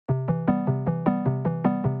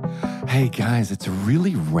Hey guys, it's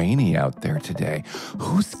really rainy out there today.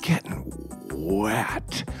 Who's getting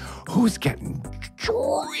wet? Who's getting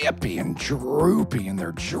drippy and droopy in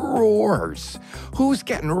their drawers? Who's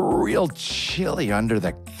getting real chilly under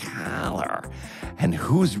the collar? And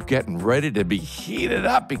who's getting ready to be heated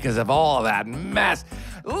up because of all of that mess?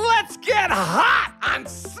 Let's get hot on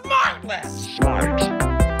SmartLess!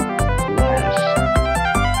 SmartLess.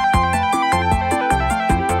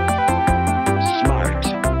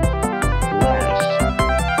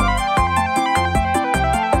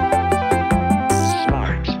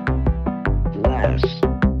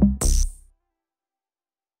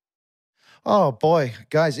 Oh, boy.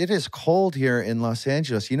 Guys, it is cold here in Los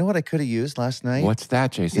Angeles. You know what I could have used last night? What's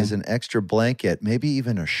that, Jason? Is an extra blanket, maybe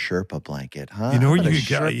even a Sherpa blanket, huh? You know where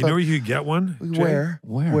you could get one? Where?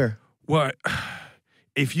 Well,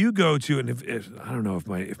 if you go to, and if I don't know if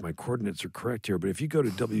my coordinates are correct here, but if you go to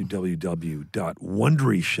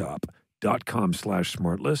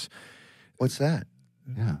www.wonderyshop.com/smartless. What's that?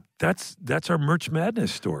 Yeah. That's our Merch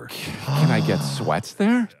Madness store. Can I get sweats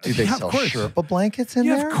there? Do they sell Sherpa blankets in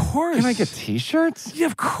there? Yeah, of course. Can I get T-shirts? Yeah,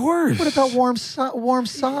 of course. What about warm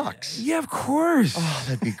socks? Yeah, of course. Oh,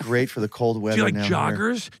 that'd be great for the cold weather. Do you like now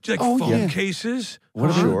joggers? Do you like phone cases?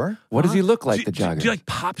 Sure. What does he look like, the jogger? Do you like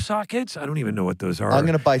pop sockets? I don't even know what those are. I'm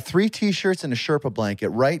going to buy 3 T-shirts and a Sherpa blanket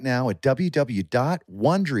right now at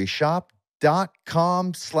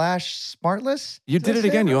www.wonderyshop.com/smartless. You did it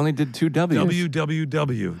again. You only did 2 W's.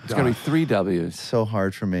 www. It's going to be 3 W's. So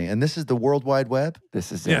hard for me. And this is the World Wide Web?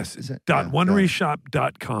 This is it. Yes. Is it?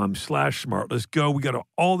 .wonderyshop.com/smartless. Go. We got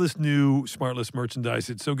all this new SmartLess merchandise.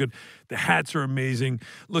 It's so good. The hats are amazing.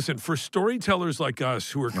 Listen, for storytellers like us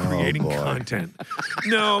who are creating content.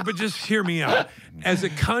 No, but just hear me out. As a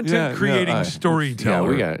content creating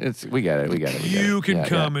storyteller. Yeah, we got it. You can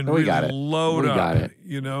come and really load up. Got it.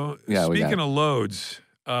 You know? Yeah, Speaking of loads.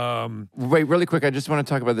 Wait, really quick. I just want to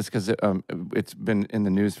talk about this because it's been in the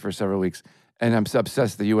news for several weeks. And I'm so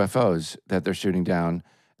obsessed with the UFOs that they're shooting down.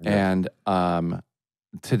 Yeah. And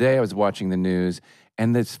today I was watching the news,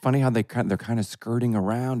 and it's funny how they're kind of skirting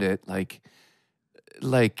around it, like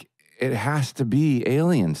it has to be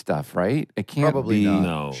alien stuff, right? It can't probably be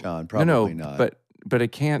not, Sean. Probably not. But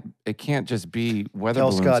it can't just be weather Tell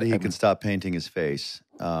balloons. Scotty he can stop painting his face.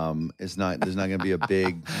 There's not going to be a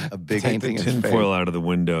big painting tinfoil out of the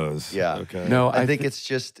windows. Yeah. Okay. No, I think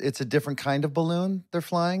it's a different kind of balloon they're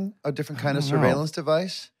flying, a different kind of surveillance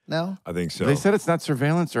device now. I think so. They said it's not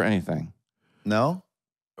surveillance or anything. No?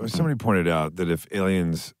 Somebody pointed out that if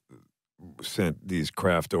aliens sent these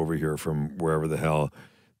craft over here from wherever the hell,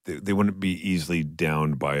 they wouldn't be easily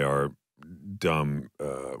downed by our dumb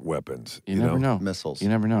weapons. You never know. Missiles. You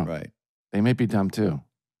never know. Right. They may be dumb too.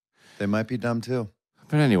 They might be dumb too.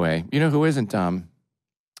 But anyway, you know who isn't dumb?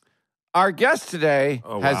 Our guest today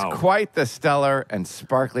has quite the stellar and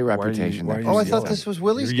sparkly reputation. I thought this was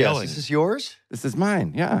Willie's guest. This is yours? This is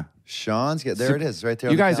mine, yeah. Sean's guest. There it is, right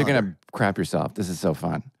there. You guys are going to crap yourself. This is so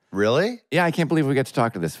fun. Really? Yeah, I can't believe we get to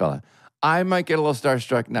talk to this fella. I might get a little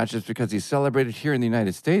starstruck, not just because he's celebrated here in the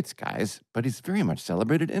United States, guys, but he's very much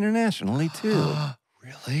celebrated internationally, too.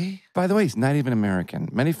 Really? By the way, he's not even American.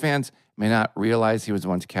 Many fans may not realize he was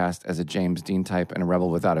once cast as a James Dean type and a Rebel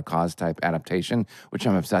Without a Cause type adaptation, which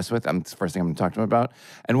I'm obsessed with. It's the first thing I'm going to talk to him about.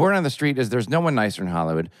 And word on the street is there's no one nicer in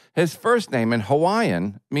Hollywood. His first name in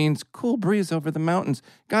Hawaiian means cool breeze over the mountains.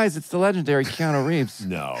 Guys, it's the legendary Keanu Reeves.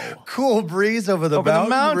 No. Cool breeze over the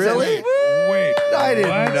mountains? Really? Wait. I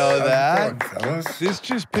didn't know that. This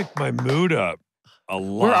just picked my mood up a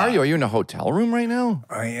lot. Where are you? Are you in a hotel room right now?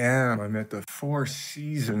 I am. I'm at the Four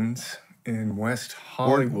Seasons in West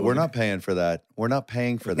Hollywood. We're not paying for that. We're not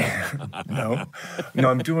paying for that. No,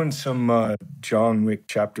 I'm doing some John Wick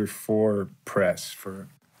Chapter 4 press for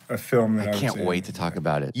a film that I can't wait to talk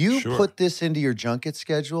about it. You put this into your junket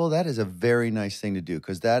schedule. That is a very nice thing to do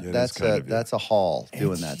because that's a haul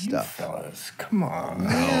doing that stuff. Fellas, come on.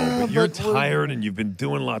 No, but you're tired and you've been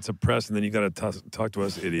doing lots of press, and then you got to talk to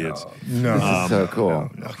us idiots. No, this is so cool.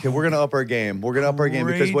 No. Okay, we're gonna up our game. We're gonna up our game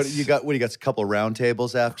because what you got? What do you got? A couple of round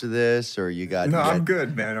tables after this, or you got? No, I'm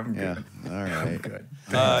good, man. I'm good. Yeah. All right.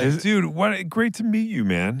 I'm good. Dude, great to meet you,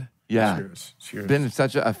 man. Yeah. Cheers. Been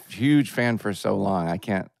such a huge fan for so long.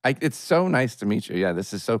 It's so nice to meet you. Yeah,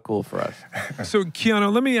 this is so cool for us. So,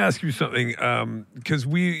 Keanu, let me ask you something. Because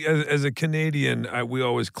we, as a Canadian, we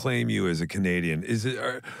always claim you as a Canadian.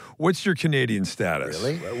 What's your Canadian status?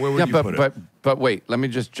 Really? Where would you put it? But wait, let me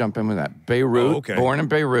just jump in with that. Beirut, born in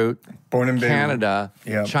Beirut, Canada,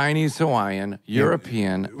 Chinese, Hawaiian,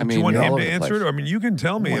 European. I mean, do you want him to answer it? I mean, you can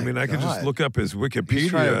tell me. I could just look up his Wikipedia. He's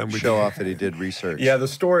trying to show off that he did research. Yeah, the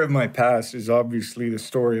story of my past is obviously the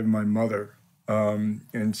story of my mother.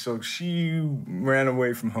 And so she ran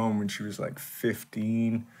away from home when she was like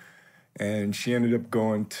 15. And she ended up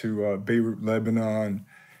going to Beirut, Lebanon.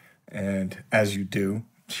 And as you do,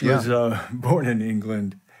 she was born in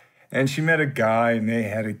England. And she met a guy, and they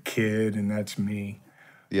had a kid, and that's me.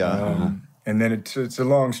 Yeah. And then it's a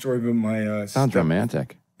long story, but my... Sounds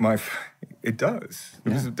romantic. It does.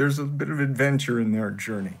 There's a bit of adventure in their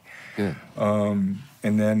journey. Good. And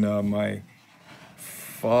then my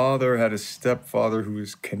father had a stepfather who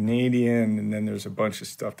was Canadian, and then there's a bunch of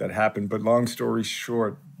stuff that happened. But long story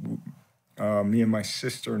short, me and my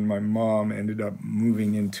sister and my mom ended up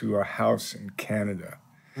moving into a house in Canada.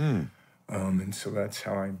 And so that's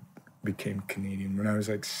how I became Canadian when I was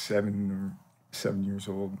like 7 years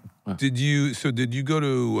old. Did you go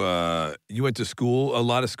to, you went to school, a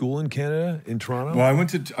lot of school in Canada, in Toronto? Well,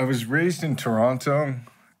 I was raised in Toronto,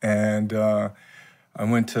 and I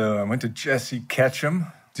went to Jesse Ketchum.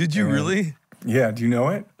 Did you really? Yeah, do you know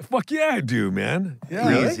it? Fuck yeah, I do, man. Yeah.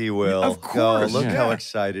 Please, he will. Of course. Oh, look how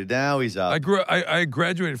excited. Now he's up. I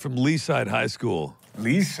graduated from Leaside High School.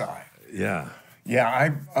 Leaside? Yeah.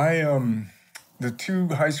 Yeah, I the two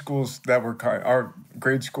high schools that were our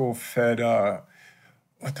grade school fed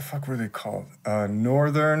what the fuck were they called?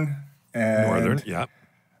 Northern, yeah.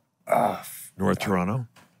 North Toronto.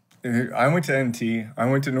 I went to NT. I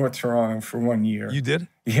went to North Toronto for 1 year. You did?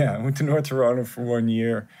 Yeah, I went to North Toronto for 1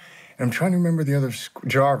 year. And I'm trying to remember the other school.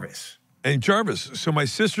 Jarvis. And Jarvis. So my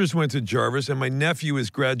sisters went to Jarvis, and my nephew is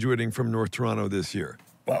graduating from North Toronto this year.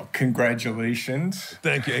 Well, congratulations.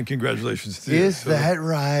 Thank you, and congratulations to you. Is that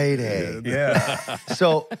right, eh? Yeah.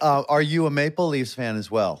 So, are you a Maple Leafs fan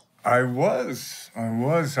as well? I was.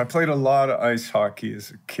 I played a lot of ice hockey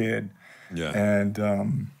as a kid. Yeah.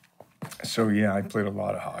 And so, yeah, I played a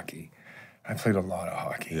lot of hockey.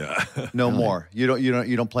 Yeah. No more. You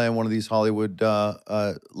don't play in one of these Hollywood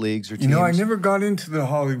leagues or teams? You know, I never got into the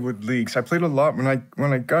Hollywood leagues. I played a lot when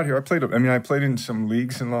I got here. I played in some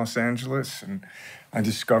leagues in Los Angeles, and I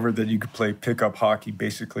discovered that you could play pickup hockey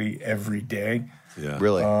basically every day. Yeah.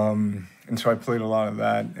 Really? And so I played a lot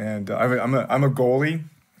the and I'm a goalie.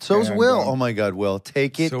 So's Will. Oh my God, Will,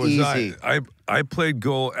 take it easy. I played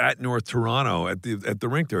goal at North Toronto at the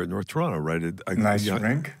rink there at North Toronto, right? Nice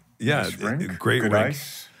rink. Yeah, nice rink. Great Good rink.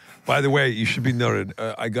 Ice. By the way, you should be noted.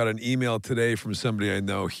 I got an email today from somebody I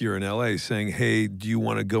know here in LA saying, "Hey, do you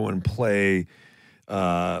want to go and play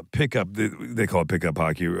pickup?" They call it pickup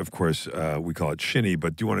hockey. Of course, we call it shinny.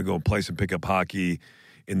 But do you want to go and play some pickup hockey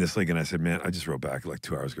in this league? And I said, "Man, I just wrote back like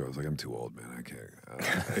 2 hours ago. I was like, I'm too old, man. I can't."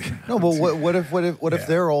 No, but what if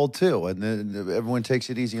they're old too, and then everyone takes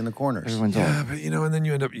it easy in the corners? Everyone's old. Yeah, but and then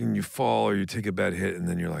you end up you fall or you take a bad hit, and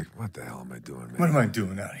then you're like, "What the hell am I doing, man? What am I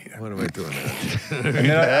doing out here?" What am I doing out here?" And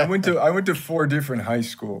then I went to 4 different high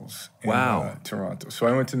schools in Toronto. So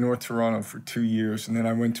I went to North Toronto for 2 years, and then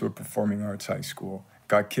I went to a performing arts high school.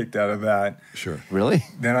 Got kicked out of that. Sure. Really?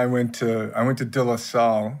 Then I went to De La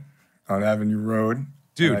Salle on Avenue Road.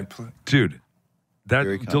 Dude. That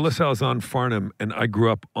De La Salle is on Farnham, and I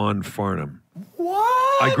grew up on Farnham.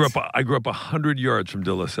 What? I grew up 100 yards from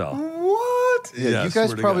De La Salle. What? Yeah, you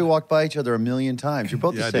guys probably walked by each other a million times. You're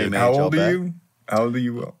both the same age. How old are you? How old are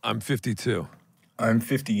you, Will? I'm 52. I'm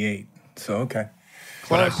 58. So okay.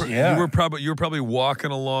 But you were probably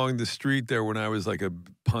walking along the street there when I was like a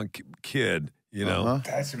punk kid.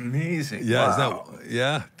 That's amazing. Yeah,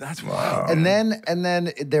 wow. That's wild. And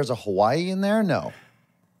then there's a Hawaii in there? No.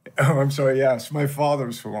 Oh, I'm sorry. Yes, my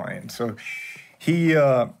father's Hawaiian, so he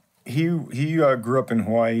grew up in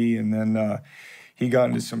Hawaii, and then he got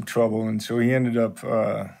into some trouble, and so he ended up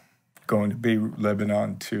going to Beirut,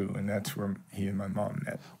 Lebanon, too, and that's where he and my mom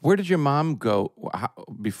met. Where did your mom go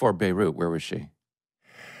before Beirut? Where was she?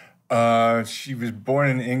 She was born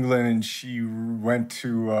in England, and she went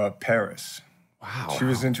to Paris. Wow. She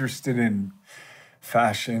was interested in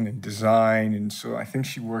fashion and design, and so I think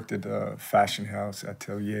she worked at a fashion house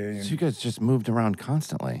atelier. So you guys just moved around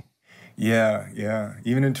constantly. Yeah.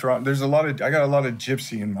 Even in Toronto, I got a lot of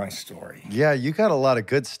gypsy in my story. Yeah, you got a lot of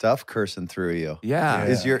good stuff coursing through you. Yeah.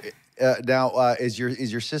 Is your is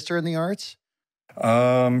your sister in the arts?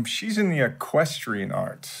 She's in the equestrian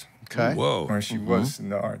arts. Okay. Whoa. Or she was in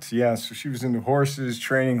the arts. Yeah, so she was into horses,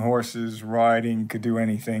 training horses, riding, could do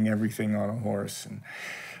anything, everything on a horse, and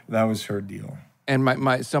that was her deal. And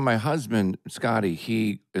my husband, Scotty,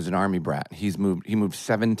 he is an Army brat. He moved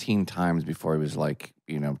 17 times before he was like,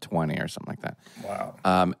 20 or something like that.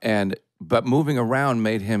 Wow. But moving around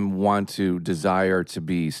made him want to desire to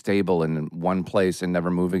be stable in one place and never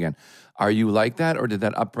move again. Are you like that, or did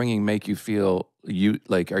that upbringing make you feel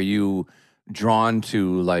are you drawn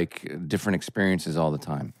to like different experiences all the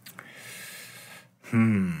time?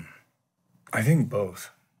 I think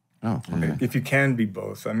both. Oh, okay. If you can be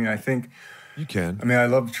both. I mean, I think You can. I mean, I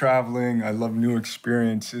love traveling. I love new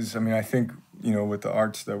experiences. I mean, I think, you know, with the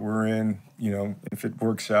arts that we're in, you know, if it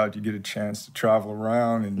works out, you get a chance to travel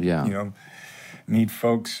around and, you know, meet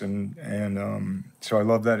folks. And so I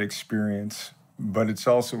love that experience. But it's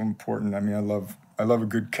also important. I mean, I love a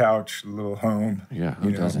good couch, a little home. Yeah,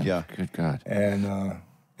 who doesn't? Yeah. Good God.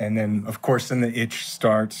 And then, of course, then the itch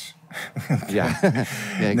starts. Yeah,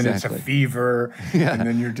 exactly. And then it's a fever, and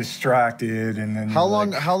then you're distracted, and then how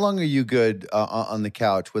long are you good on the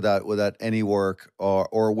couch without any work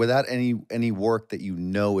or without any work that you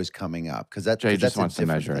know is coming up? Because Jay just wants to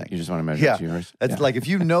measure it. You just want to measure it to yours. That's like if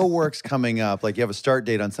you know work's coming up, like you have a start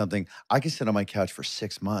date on something. I can sit on my couch for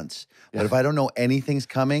 6 months, but if I don't know anything's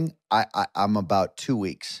coming, I'm about 2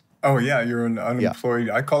 weeks. Oh yeah, you're an unemployed.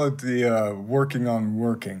 I call it the working on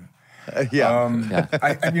working. You know,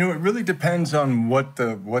 it really depends on what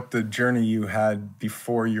the journey you had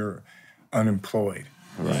before you're unemployed.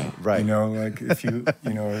 Right. You know, like if you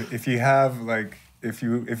if you have like if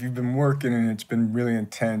you've been working and it's been really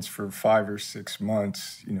intense for 5 or 6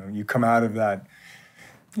 months, you know, you come out of that.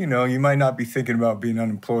 You know, you might not be thinking about being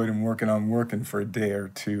unemployed and working for a day or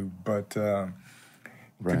two, but you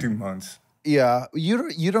could do months. Yeah,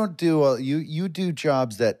 you don't do you do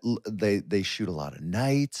jobs that they shoot a lot of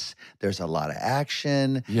nights. There's a lot of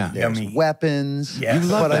action. Yeah, there's weapons. Yes.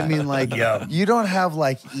 But I mean, like, you don't have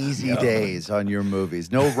like easy days on your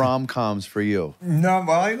movies. No rom-coms for you. No,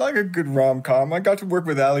 well, I like a good rom-com. I got to work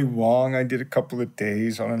with Ali Wong. I did a couple of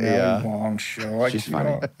days on an Ali Wong show. She's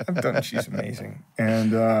funny. She's amazing.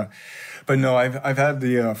 And but no, I've had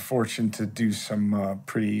the fortune to do some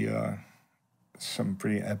pretty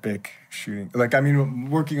epic shooting. Like, I mean,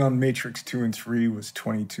 working on Matrix 2 and 3 was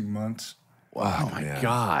 22 months. Wow, oh my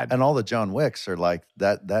God. And all the John Wicks are like,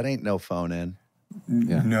 that ain't no phone in.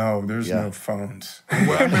 No, there's no phones.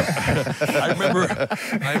 Well,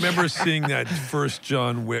 I remember seeing that first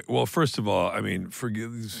John Wick. Well, first of all, I mean,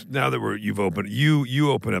 now that you've opened,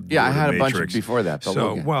 you open up. Yeah, I had a Matrix. bunch before that. But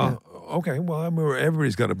okay. Well, I mean,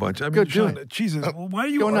 everybody's got a bunch. I mean, Go do John, it. Jesus, why are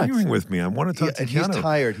you arguing with me? I want to talk to He's Keanu.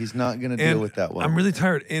 tired. He's not going to deal with that one. I'm really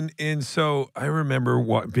tired. And so I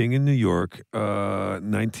remember being in New York,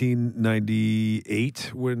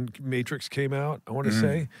 1998 when Matrix came out, I want to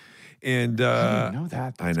say. And I didn't know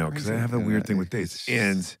that. I know, because I have a weird thing with dates.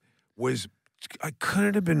 And I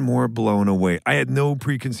couldn't have been more blown away. I had no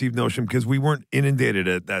preconceived notion because we weren't inundated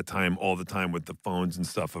at that time all the time with the phones and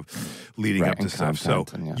stuff of leading up to stuff. So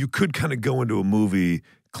you could kind of go into a movie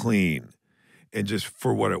clean and just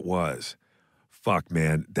for what it was. Fuck,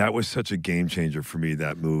 man. That was such a game changer for me,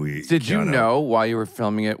 that movie. Did you know while you were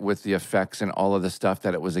filming it with the effects and all of the stuff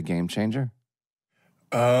that it was a game changer?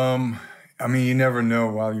 I mean, you never know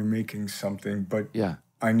while you're making something, but yeah.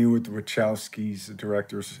 I knew with the Wachowskis, the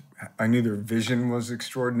directors, I knew their vision was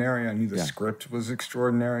extraordinary. I knew the script was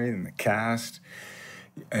extraordinary and the cast.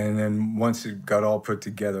 And then once it got all put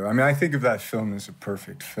together, I mean, I think of that film as a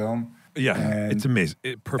perfect film. Yeah, it's amazing.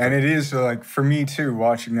 Perfect. And it is, like, for me, too,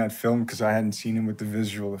 watching that film, because I hadn't seen it with the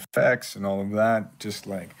visual effects and all of that, just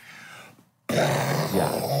like...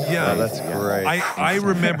 Yeah, that's great. I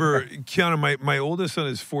remember, Keanu, my oldest son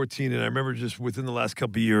is 14, and I remember just within the last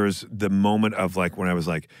couple of years, the moment of like when I was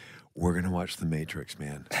like, we're gonna watch The Matrix,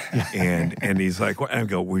 man, and he's like, well, and I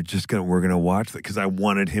go, we're gonna watch that because I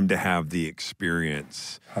wanted him to have the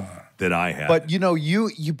experience that I had. But you know,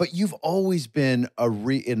 you've always been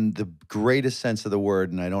in the greatest sense of the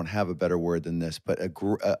word, and I don't have a better word than this, but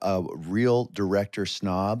a real director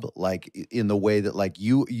snob, like in the way that like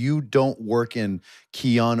you don't work in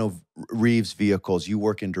Keanu Reeves vehicles, you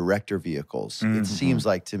work in director vehicles. It seems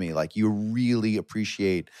like to me, like you really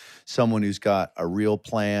appreciate someone who's got a real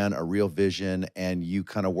plan, a real vision, and you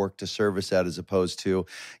kind of work to service that as opposed to,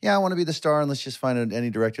 I want to be the star and let's just find any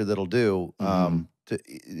director that'll do.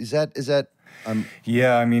 Is that?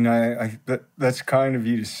 Yeah, I mean, that's kind of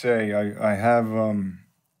you to say. I have,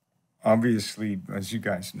 obviously, as you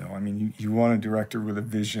guys know, I mean, you want a director with a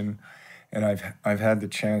vision, and I've had the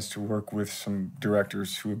chance to work with some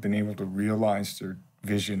directors who have been able to realize their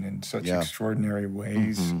vision in such extraordinary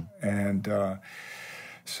ways, and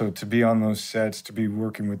so to be on those sets, to be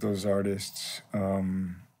working with those artists,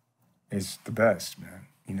 is the best, man.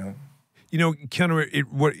 You know, Keanu,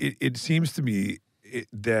 it seems to me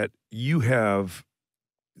that you have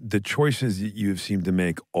the choices that you have seemed to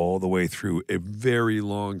make all the way through a very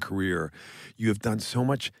long career, you have done so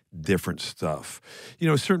much different stuff. You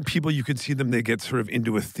know, certain people, you can see them, they get sort of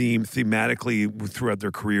into a theme thematically throughout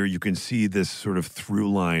their career. You can see this sort of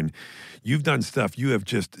through line. You've done stuff. You have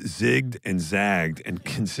just zigged and zagged and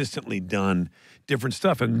consistently done different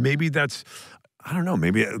stuff. And maybe that's, I don't know,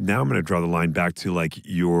 maybe now I'm going to draw the line back to like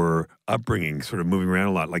your upbringing, sort of moving around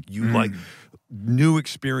a lot. Like you like new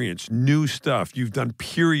experience, new stuff. You've done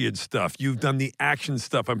period stuff. You've done the action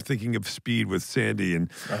stuff. I'm thinking of Speed with Sandy and,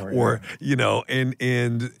 you know, and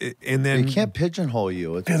then You can't pigeonhole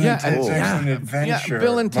you. It's Bill and Ted's Excellent Adventure. Yeah,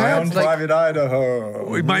 Bill and My Own Ted's, like- Private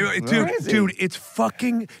Idaho. dude, it's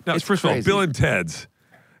fucking. Now, It's first of all, crazy. Bill and Ted's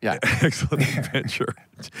Yeah. Excellent Adventure.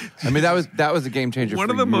 I mean, that was a game changer. One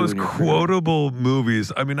for of the you most and your career. quotable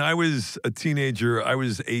movies. I mean, I was a teenager. I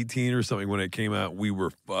was 18 or something when it came out. We were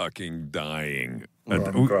fucking dying.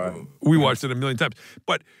 I'm glad. We watched it a million times.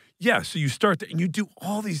 But yeah, so you start and you do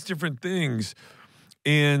all these different things,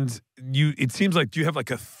 and it seems like you have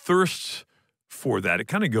like a thirst for that. It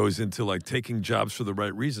kind of goes into like taking jobs for the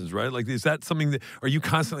right reasons, right? Like, is that something that, are you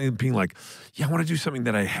constantly being like, yeah, I want to do something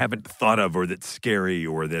that I haven't thought of, or that's scary,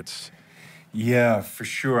 or that's... Yeah, for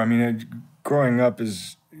sure. I mean, growing up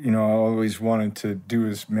is, you know, I always wanted to do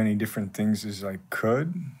as many different things as I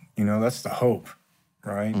could. You know, that's the hope,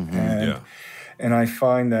 right? And I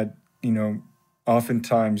find that, you know,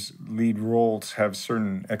 oftentimes lead roles have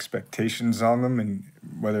certain expectations on them, and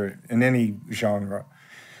whether in any genre,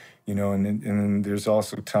 you know, and then there's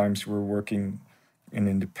also times where working in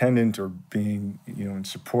independent or being, you know, in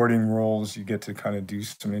supporting roles, you get to kind of do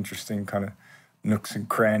some interesting kind of nooks and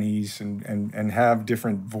crannies and have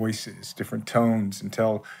different voices, different tones, and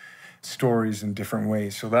tell stories in different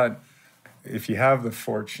ways. So that if you have the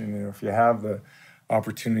fortune, and if you have the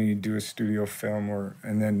opportunity to do a studio film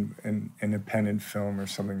and then an independent film or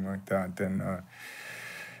something like that, then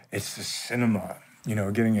it's the cinema, you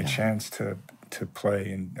know, getting a chance to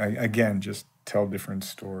play and again just tell different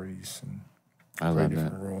stories and play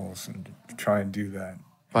different roles and try and do that.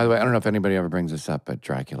 By the way, I don't know if anybody ever brings this up, but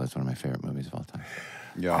Dracula is one of my favorite movies of all time.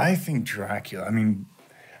 Yeah. I think Dracula, I mean,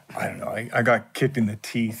 I don't know, I got kicked in the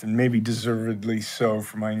teeth, and maybe deservedly so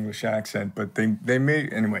for my English accent, but they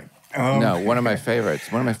made, anyway. No, one of my favorites.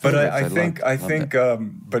 One of my But favorites. I think,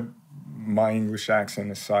 but my English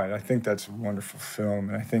accent aside, I think that's a wonderful film,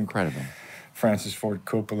 and I think Incredible. Francis Ford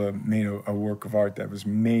Coppola made a work of art that was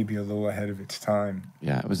maybe a little ahead of its time.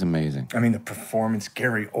 Yeah, it was amazing. I mean, the performance,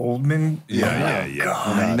 Gary Oldman. Yeah.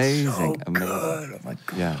 God, Amazing. so Amazing. good. Oh my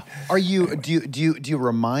God. Yeah. Are you do you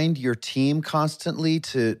remind your team constantly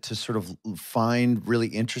to sort of find really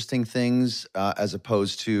interesting things as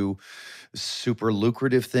opposed to super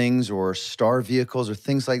lucrative things or star vehicles or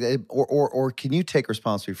things like that, or can you take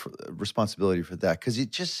responsibility for that? Because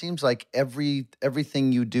it just seems like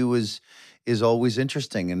everything you do is always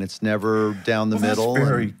interesting, and it's never down the middle. That's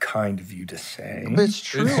very kind of you to say. But it's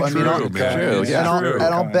true. It's I mean, true, man. True, It's yeah. true.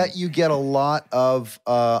 I'll bet you get a lot of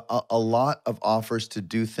offers to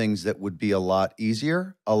do things that would be a lot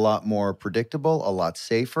easier, a lot more predictable, a lot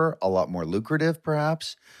safer, a lot more lucrative,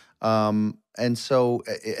 perhaps. And so,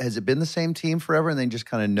 has it been the same team forever, and they just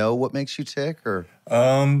kind of know what makes you tick, or?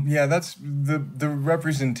 Yeah, that's the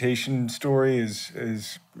representation story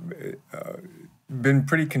is been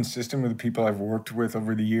pretty consistent with the people I've worked with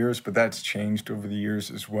over the years, but that's changed over the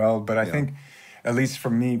years as well. But I think, at least for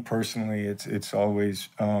me personally, it's always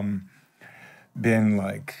been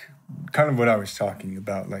like kind of what I was talking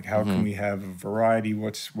about, like how can we have a variety?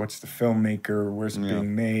 What's the filmmaker? Where's it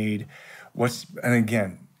being made? And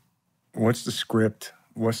again, what's the script?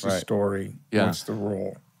 What's the story? Yeah. What's the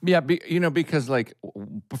role? Yeah, because like,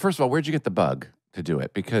 first of all, where'd you get the bug to do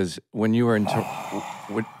it? Because when you were in...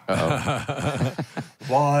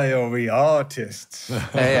 Why are we artists?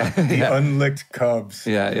 The unlicked cubs.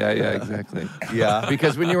 Yeah, exactly. Yeah.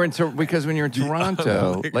 Because when you were in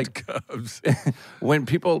Toronto, like Cubs. when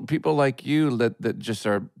people like you that just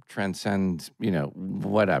are transcend, you know,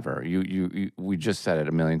 whatever. You we just said it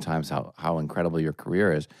a million times how incredible your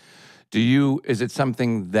career is. Is it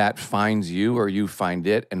something that finds you, or you find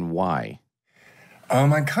it, and why?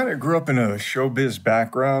 I kind of grew up in a showbiz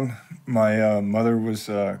background. My mother was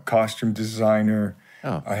a costume designer.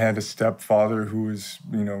 Oh. I had a stepfather who was,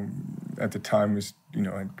 you know, at the time was, you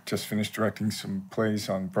know, had just finished directing some plays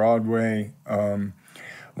on Broadway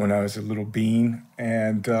when I was a little bean.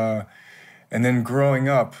 And then growing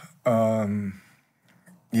up, my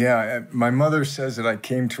mother says that I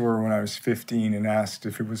came to her when I was 15 and asked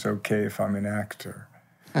if it was okay if I'm an actor.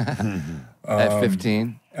 At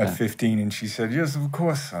 15? At 15, and she said, yes, of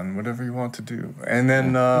course, son, whatever you want to do. And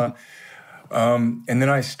then And then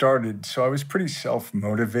I started, so I was pretty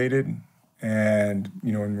self-motivated and,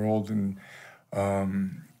 enrolled in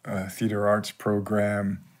a theater arts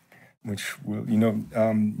program, which you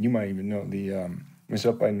might even know, it was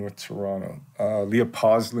up by North Toronto. Leah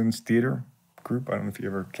Poslin's theater group. I don't know if you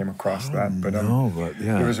ever came across that, but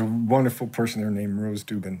yeah. there was a wonderful person there named Rose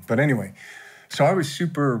Dubin. But anyway, so I was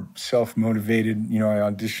super self-motivated. I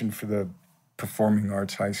auditioned for the Performing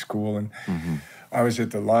Arts High School, and I was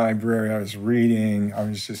at the library, I was reading, I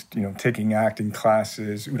was just, taking acting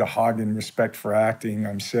classes. Uta Hagen, Respect for Acting.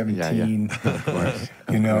 I'm 17,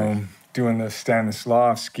 doing the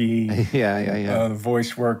Stanislavski, the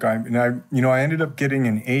voice work. I ended up getting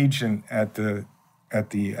an agent at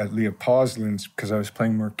Leah Poslin's because I was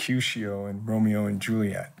playing Mercutio in Romeo and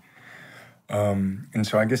Juliet. And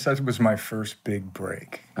so I guess that was my first big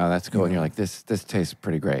break. Oh, that's cool. And you're like, this tastes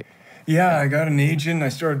pretty great. Yeah, I got an agent. I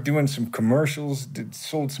started doing some commercials.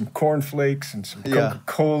 Sold some cornflakes and some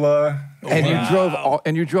Coca-Cola.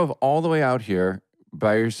 And you drove all the way out here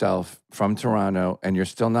by yourself from Toronto, and you're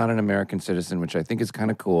still not an American citizen, which I think is kind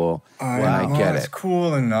of cool. I get it. It's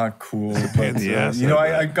cool and not cool. But,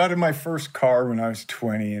 I got in my first car when I was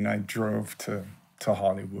 20, and I drove to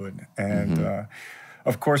Hollywood. And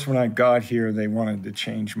of course, when I got here, they wanted to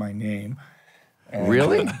change my name. And,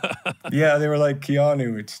 really? Yeah, they were like,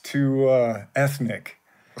 Keanu, it's too ethnic.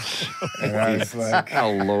 And I was like,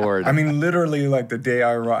 oh, Lord. I mean, literally, like the day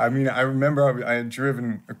I arrived. I mean, I remember I had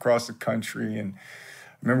driven across the country, and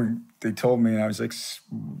I remember they told me, and I was like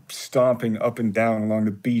stomping up and down along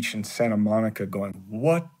the beach in Santa Monica going,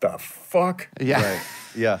 what the fuck? Yeah. Right.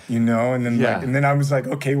 Yeah. And then and then I was like,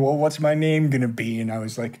 okay, well, what's my name going to be? And I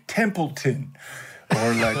was like, Templeton.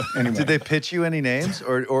 Or like, anyway. Did they pitch you any names,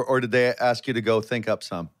 or did they ask you to go think up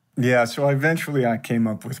some? Yeah, so eventually I came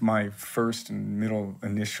up with my first and middle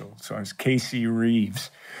initial. So I was Casey Reeves.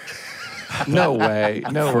 No way.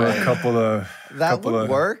 For a couple of... That would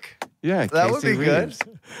work. Yeah, that Casey would be Reeves.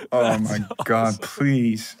 good. Oh, my God,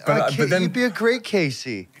 please. But then... You'd be a great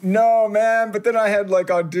Casey. No, man, but then I had like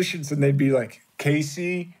auditions and they'd be like,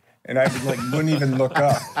 Casey... And I wouldn't even look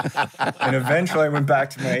up. And eventually I went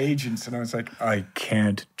back to my agents and I was like, I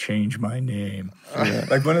can't change my name.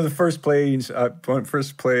 Like one of the first play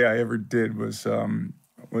I ever did was I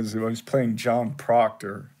was playing John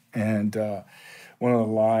Proctor. And one of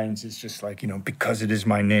the lines is just like, because it is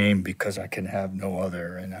my name, because I can have no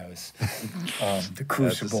other. And I was the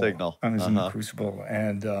Crucible. That's a signal. I was in the Crucible.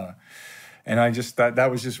 And I just,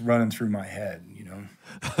 that was just running through my head,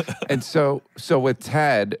 And so with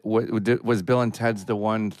Ted, was Bill and Ted's the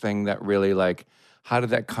one thing that really, like, how did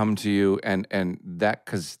that come to you? And that,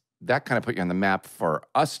 because that kind of put you on the map for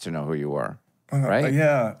us to know who you were, right?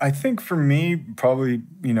 Yeah. I think for me, probably,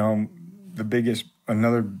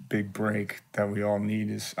 another big break that we all need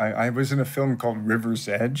is, I was in a film called River's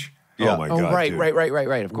Edge. Yeah. Oh, my God, right, dude.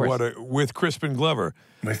 right, of course. With Crispin Glover.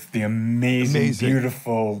 With the amazing,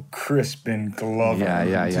 beautiful Crispin Glover.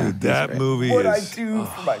 Yeah. Dude, that movie what is... I do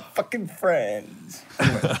for my fucking friends.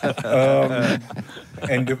 Anyway,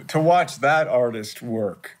 and to watch that artist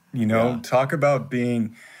work, talk about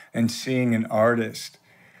being and seeing an artist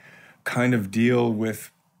kind of deal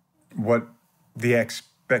with what the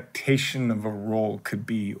expectation of a role could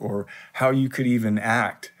be, or how you could even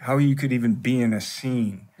act, how you could even be in a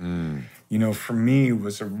scene, for me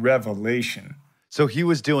was a revelation. So he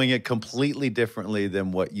was doing it completely differently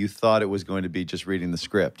than what you thought it was going to be just reading the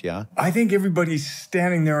script, yeah? I think everybody's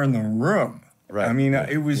standing there in the room. Right. I mean,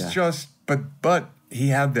 it was just, but he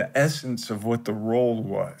had the essence of what the role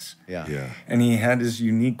was. Yeah. And he had his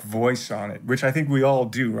unique voice on it, which I think we all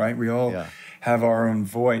do, right? We all have our own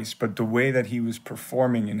voice, but the way that he was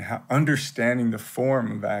performing and understanding the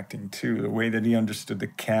form of acting too, the way that he understood the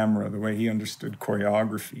camera, the way he understood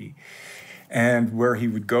choreography, and where he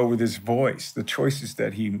would go with his voice, the choices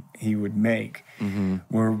that he would make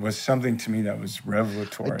was something to me that was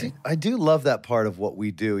revelatory. I do love that part of what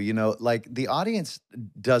we do. Like the audience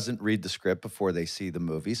doesn't read the script before they see the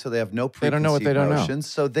movie, so they have no preconceived notions.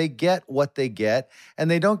 So they get what they get,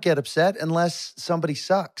 and they don't get upset unless somebody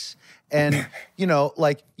sucks. And,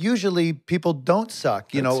 like usually people don't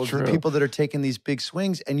suck, the people that are taking these big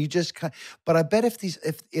swings, and you just but I bet if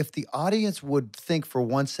the audience would think for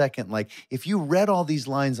 1 second, like if you read all these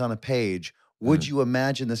lines on a page, Would you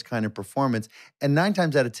imagine this kind of performance? And 9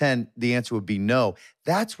 times out of 10, the answer would be no.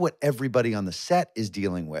 That's what everybody on the set is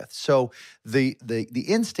dealing with. So the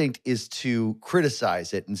instinct is to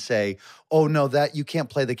criticize it and say, oh, no, that you can't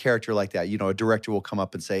play the character like that. You know, a director will come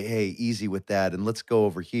up and say, hey, easy with that, and let's go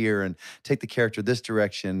over here and take the character this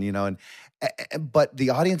direction, you know. But the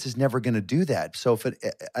audience is never going to do that. So if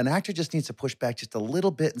an actor just needs to push back just a little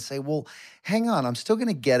bit and say, well, hang on, I'm still going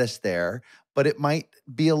to get us there, but it might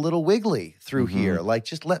be a little wiggly through here. Like,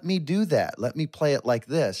 just let me do that. Let me play it like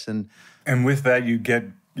this. And with that, you get,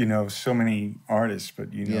 you know, so many artists,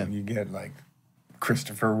 but, you know, you get like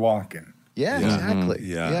Christopher Walken. Yeah, exactly.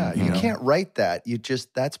 Yeah. You can't write that.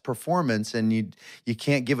 That's performance, and you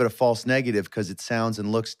can't give it a false negative because it sounds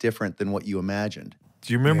and looks different than what you imagined.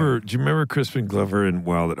 Do you remember Crispin Glover in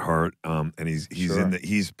Wild at Heart? And he's in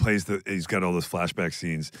he's got all those flashback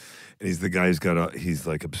scenes, and he's the guy he's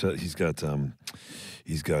like upset. He's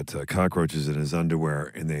got cockroaches in his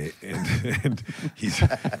underwear, and he's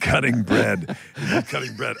cutting bread.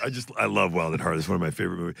 I love Wild at Heart. It's one of my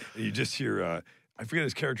favorite movies. And you just hear I forget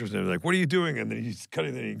his character's name. Like, what are you doing? And then he's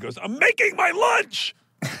cutting. And he goes, I'm making my lunch.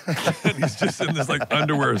 And he's just in this like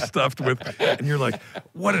underwear stuffed with, and you're like,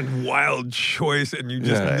 what a wild choice. And you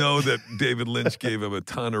just know that David Lynch gave him a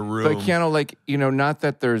ton of room. But Keanu, like, you know, not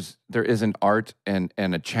that there isn't art and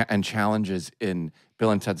challenges in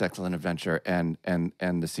Bill and Ted's Excellent Adventure and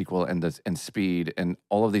the sequel and Speed and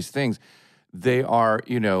all of these things. They are,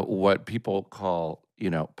 you know, what people call,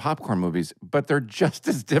 you know, popcorn movies, but they're just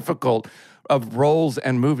as difficult of roles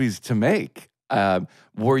and movies to make.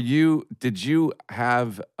 Did you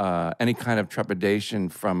have any kind of trepidation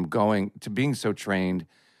from being so trained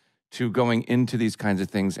to going into these kinds of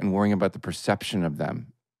things and worrying about the perception of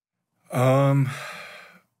them?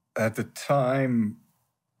 At the time,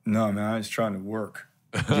 no, man, I was trying to work.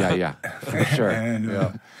 Yeah, for sure.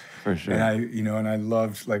 And, for sure. And I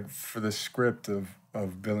loved, like, for the script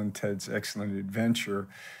of Bill and Ted's Excellent Adventure,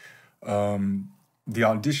 the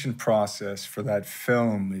audition process for that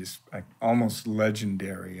film is like almost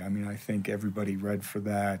legendary. I mean, I think everybody read for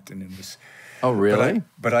that, and it was. Oh, really?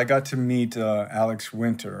 But I got to meet Alex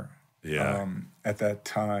Winter at that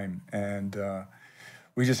time, and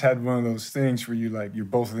we just had one of those things where you're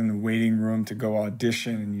both in the waiting room to go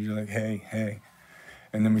audition, and you're like, hey.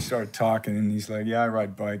 And then we started talking, and he's like, yeah, I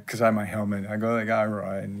ride bike, because I have my helmet. I go, like, I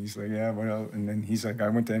ride. And he's like, yeah, what else? And then he's like, I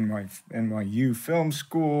went to NYU film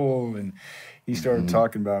school, and he started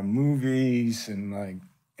talking about movies, and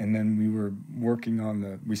then we were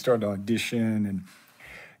working we started to audition, and,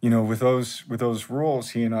 you know, with those roles,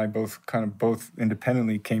 he and I both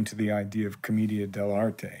independently came to the idea of commedia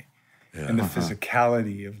dell'arte and the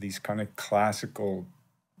physicality of these kind of classical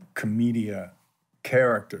commedia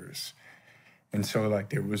characters. And so,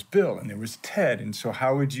 like, there was Bill and there was Ted. And so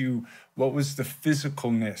what was the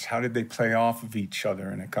physicalness? How did they play off of each other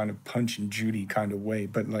in a kind of Punch and Judy kind of way?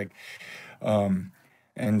 But, like,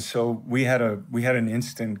 and so we had an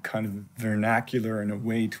instant kind of vernacular and a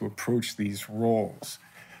way to approach these roles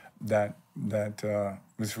that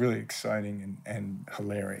was really exciting and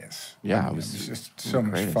hilarious. Yeah, it was just so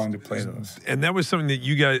much fun to play those. And that was something that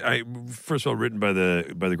you guys, first of all, written by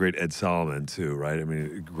the great Ed Solomon too, right? I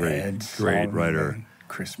mean, great writer,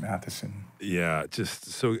 Chris Matheson. Yeah, just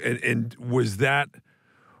so. And was that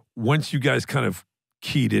once you guys kind of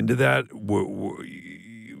keyed into that?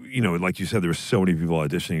 You know, like you said, there were so many people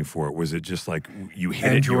auditioning for it. Was it just like you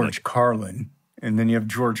hit it? George Carlin. And then you have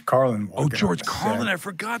George Carlin walking. Oh, George Carlin. I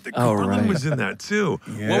forgot that Carlin was in that too.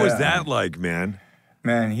 Yeah. What was that like, man?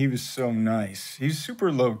 Man, he was so nice. He was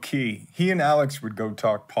super low key. He and Alex would go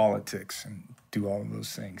talk politics and do all of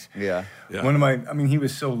those things. Yeah. He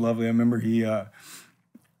was so lovely. I remember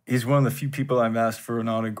he's one of the few people I've asked for an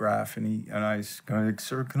autograph, and I was kind of like,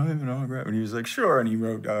 sir, can I have an autograph? And he was like, sure. And he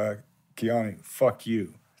wrote, Keanu, fuck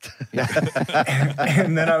you.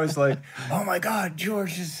 And then I was like, oh my God,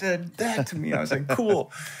 George just said that to me. I was like,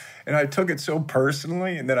 cool. And I took it so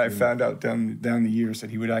personally, and then I found out down the years that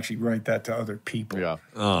he would actually write that to other people. Yeah.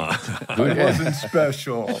 It wasn't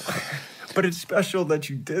special. But it's special that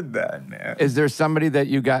you did that, man. Is there somebody that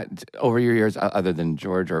you got over your years, other than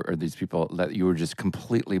George or these people, that you were just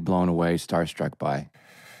completely blown away, starstruck by?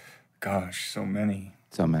 Gosh, so many.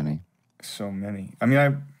 So many. I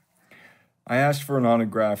mean, I asked for an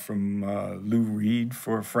autograph from Lou Reed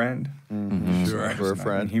for a friend. Mm-hmm. Sure, for a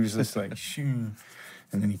friend. He was just like, shoo.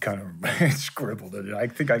 And then he kind of scribbled it. I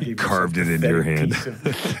think I gave him carved it into your hand.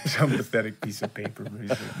 Some pathetic piece of paper. But he's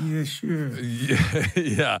like, yeah, sure.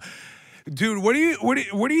 Yeah. Dude, what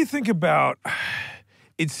do you think about?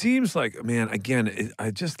 it seems like, man, again,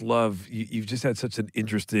 I just love, you've just had such an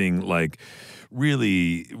interesting, like,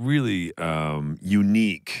 really, really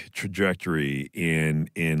unique trajectory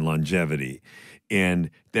in longevity.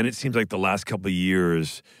 And then it seems like the last couple of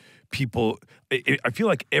years, I feel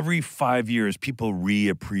like every 5 years, people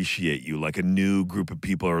reappreciate you. Like a new group of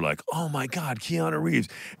people are like, oh my God, Keanu Reeves.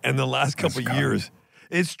 And the last couple of years,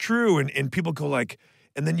 it's true. And people go like,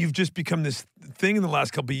 and then you've just become this thing in the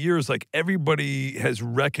last couple of years, like everybody has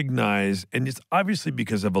recognized, and it's obviously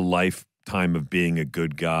because of a lifetime of being a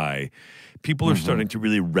good guy. People are starting to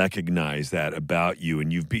really recognize that about you,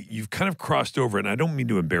 and you've kind of crossed over, and I don't mean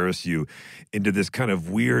to embarrass you, into this kind of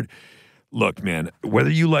weird, look, man, whether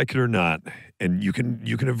you like it or not, and you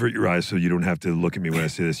can avert your eyes so you don't have to look at me when I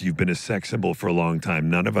say this, you've been a sex symbol for a long time.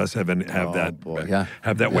 None of us have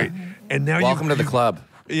that weight. And now welcome to the club.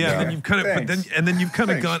 Yeah, and then you've kind of, then you've kind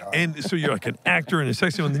of gone, and so you're like an actor and a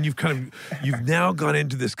sex symbol, and then you've now gone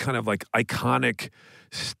into this kind of like iconic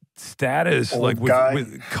status, Old like guy.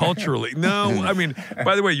 with culturally. No, I mean,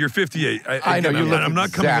 by the way, you're 58. I know, you look I'm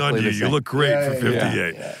not coming exactly on to you. the You same. look great for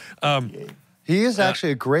 58. He is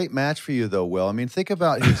actually a great match for you, though, Will. I mean, think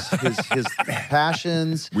about his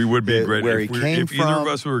passions. We would be great where if he came if from. either of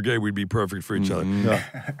us were gay. We'd be perfect for each other.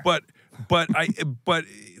 But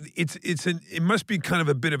it must be kind of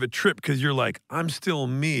a bit of a trip because you're like, I'm still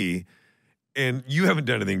me, and you haven't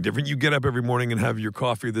done anything different. You get up every morning and have your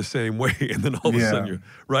coffee the same way, and then all of a sudden you're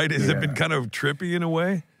right. Has it been kind of trippy in a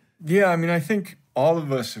way? Yeah, I mean, I think all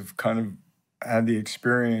of us have kind of had the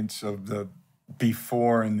experience of the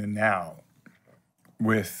before and the now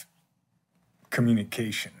with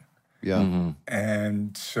communication. Yeah.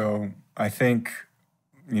 And so I think,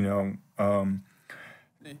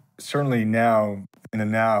 certainly now, in the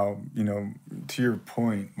now, to your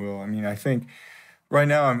point, Will, I mean, I think right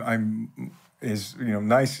now I'm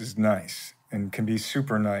nice is nice and can be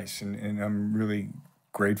super nice. And I'm really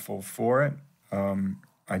grateful for it.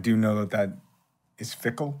 I do know that is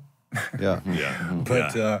fickle. Yeah.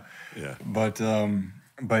 But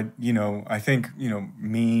I think,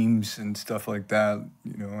 memes and stuff like that,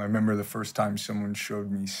 I remember the first time someone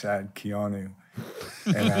showed me sad Keanu,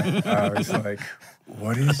 and I was like,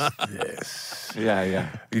 what is this? Yeah.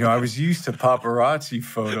 I was used to paparazzi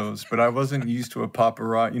photos, but I wasn't used to a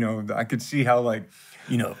paparazzi, I could see how I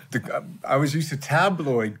was used to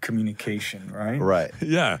tabloid communication, right? Right.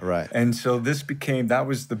 Yeah. Right. And so that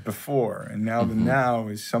was the before, and now the now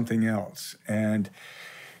is something else. And,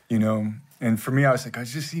 and for me, I was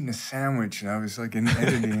just eating a sandwich, and I was like in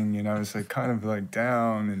editing, and I was like kind of like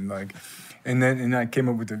down, and like, and I came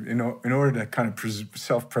up with in order to kind of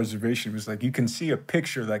self-preservation, it was like you can see a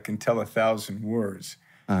picture that can tell 1,000 words,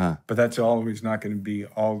 but that's always not going to be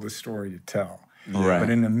all the story to tell. Right. But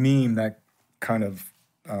in a meme, that kind of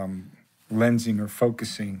lensing or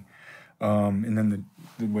focusing, and then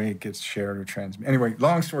the way it gets shared or transmitted. Anyway,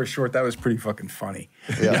 long story short, that was pretty fucking funny.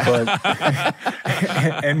 Yeah. But,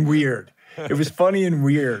 and weird. It was funny and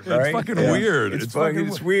weird, right? It's fucking weird.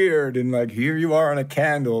 It's weird. And like, here you are on a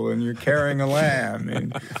candle and you're carrying a lamb.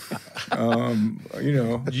 And,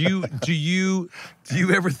 Do you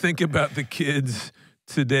ever think about the kids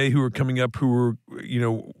today who are coming up who are,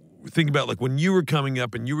 think about like when you were coming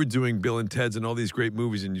up and you were doing Bill and Ted's and all these great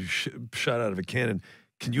movies and you shot out of a cannon.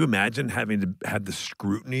 Can you imagine having to have the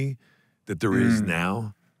scrutiny that there is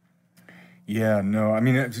now? Yeah, no. I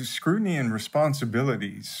mean, it's scrutiny and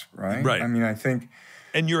responsibilities, right? Right. I mean, I think...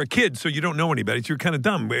 And you're a kid, so you don't know anybody. So you're kind of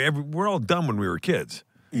dumb. We're all dumb when we were kids.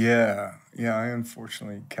 Yeah, I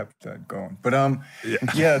unfortunately kept that going. But I mean, I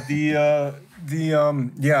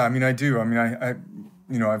do. I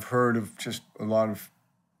mean, I've heard of just a lot of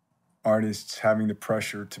artists having the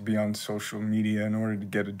pressure to be on social media in order to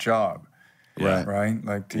get a job. Yeah. Right?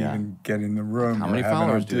 Like to even get in the room. How many have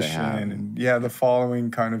followers an do they audition, have? and the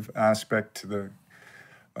following kind of aspect to the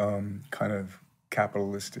kind of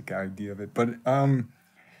capitalistic idea of it. But I mean,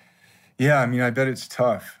 I bet it's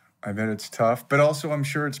tough. But also I'm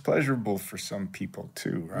sure it's pleasurable for some people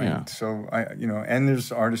too, right? Yeah. So and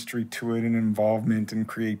there's artistry to it and involvement and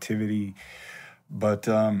creativity. But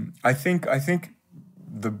I think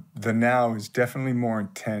the now is definitely more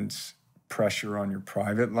intense pressure on your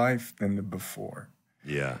private life than the before.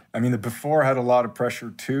 Yeah. I mean, the before had a lot of pressure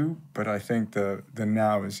too, but I think the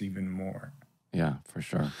now is even more. Yeah, for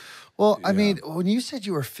sure. Well, I mean, when you said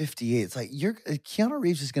you were 58, it's like Keanu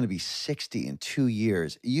Reeves is going to be 60 in 2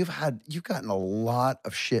 years. You've gotten a lot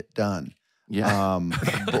of shit done. Yeah. I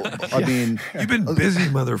mean, You've been busy,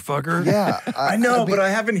 motherfucker. yeah. I know, but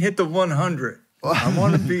I haven't hit the 100. I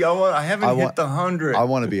want to be. I haven't hit the 100. I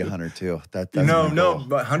want to be 100 too. That's no, my goal.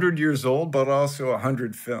 but 100 years old, but also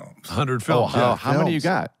 100 films. 100 films. Oh, how many you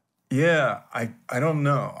got? Yeah, I don't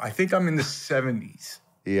know. I think I'm in the 70s.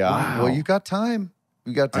 Yeah. Wow. Well, you got time.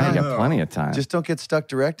 You got You time. got plenty of time. Just don't get stuck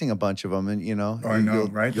directing a bunch of them, and I know,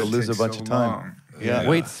 right? You'll That lose a takes bunch so of time. long. Yeah.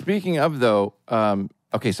 Wait, speaking of though,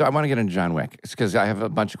 okay, so I want to get into John Wick because I have a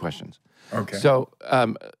bunch of questions. Okay. So,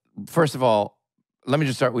 first of all, let me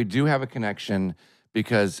just start. We do have a connection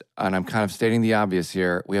because, and I'm kind of stating the obvious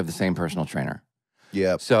here, we have the same personal trainer.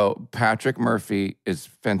 Yeah. So Patrick Murphy is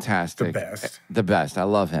fantastic. The best. The best. I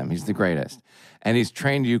love him. He's the greatest. And he's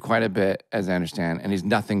trained you quite a bit, as I understand, and he's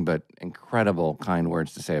nothing but incredible kind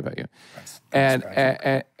words to say about you.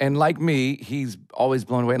 And like me, he's always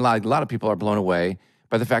blown away. And a lot of people are blown away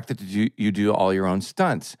by the fact that you do all your own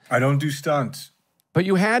stunts. I don't do stunts. But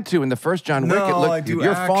you had to in the first John Wick. I do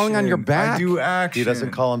you're falling on your action. back. I do action. He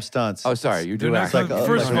doesn't call them stunts. Oh, sorry, you do They're action. not- like a-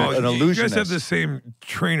 first like of all, an you guys illusionist. have the same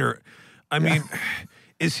trainer. I mean,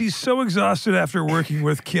 is he so exhausted after working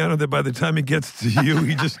with Keanu that by the time he gets to you,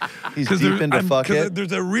 he just He's 'cause deep into fuck 'cause it?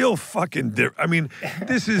 There's a real fucking. I mean,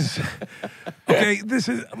 this is okay. This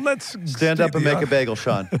is let's Stand up and make a bagel,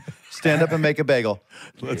 Sean. Stand up and make a bagel.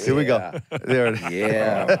 Here we go. There it is.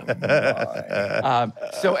 Yeah.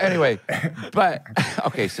 So anyway, but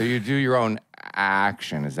okay, so you do your own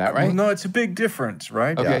action, is that right? Well, no, it's a big difference,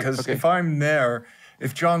 right? Okay, Because okay. if I'm there,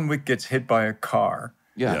 if John Wick gets hit by a car,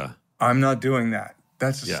 Yeah. I'm not doing that.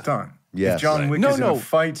 That's a stunt. Yes. If John Right. Wick No, is in no, a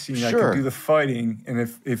fight scene, I sure. can do the fighting, and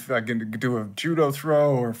if I can do a judo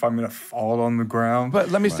throw, or if I'm going to fall on the ground, But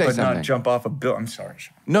let me say but something. not jump off a bill. I'm sorry.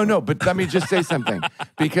 Sean. No, but let me just say something.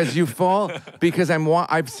 Because you fall, because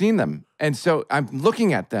I've seen them. And so I'm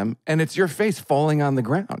looking at them, and it's your face falling on the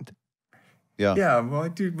ground. Yeah. Yeah, well, I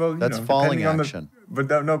do. Well, That's you know, falling depending on action. But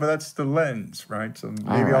that's the lens, right? So maybe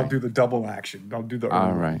right. I'll do the double action. I'll do the.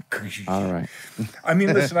 All right. All right. I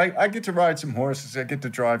mean, listen, I get to ride some horses. I get to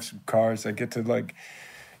drive some cars. I get to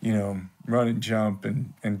run and jump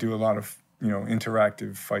and do a lot of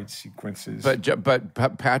interactive fight sequences.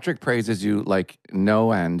 But Patrick praises you like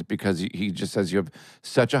no end because he just says you have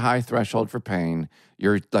such a high threshold for pain.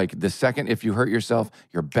 You're like the second if you hurt yourself,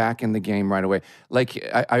 you're back in the game right away. Like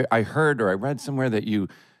I heard or I read somewhere that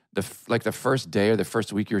the first day or the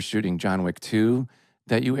first week you were shooting John Wick 2,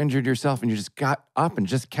 that you injured yourself and you just got up and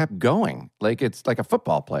just kept going. Like it's like a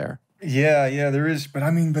football player. Yeah, there is. But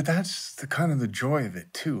but that's the kind of the joy of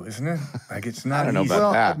it too, isn't it? Like it's not I don't know easy. about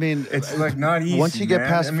Well, that. I mean, It's like not easy. once you get man.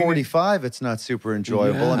 past I mean, 45, it's not super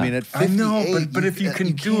enjoyable. Yeah. I mean, at I 58, know, but if you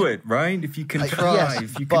can do can't- it, right? If you can Yes, try,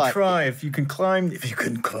 if you but- can climb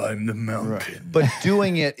the mountain. But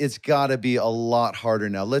doing it's got to be a lot harder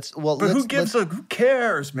now. But who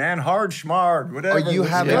cares, man? Hard schmard, whatever. you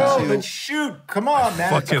Let's having go. to- Let's shoot. Come on, man.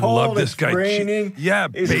 fucking it's cold, love this it's guy. raining. Yeah,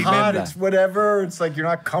 it's Bateman. hot. It's whatever. It's like you're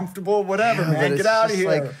not comfortable. Whatever, Yeah, man. but Get it's out of just here.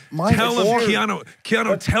 like, my Tell him, Lord. Keanu,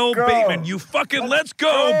 Let's tell go. Bateman, you fucking let's go,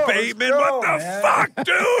 go, Bateman. let's What go, the man. fuck,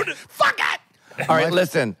 dude? Fuck it. All right,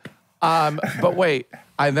 listen. But wait,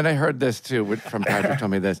 then I heard this too from Patrick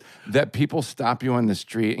told me this, that people stop you on the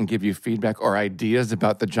street and give you feedback or ideas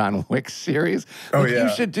about the John Wick series. Oh, Like, yeah.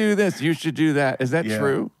 you should do this, you should do that. Is that Yeah.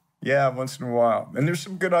 true? Yeah, once in a while. And there's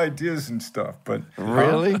some good ideas and stuff, but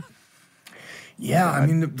Really? yeah, I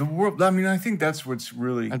mean the world. I mean, I think that's what's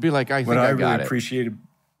really. I'd be like, I think what I I got really it. appreciated.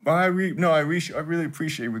 Well, I really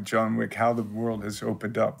appreciate with John Wick how the world has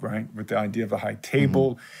opened up, right? With the idea of the high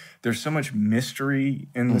table, there's so much mystery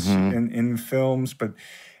in the in films, but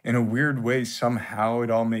in a weird way, somehow it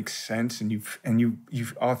all makes sense, and you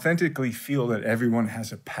authentically feel that everyone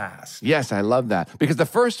has a past. Yes, I love that. Because the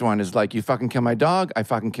first one is like, you fucking kill my dog, I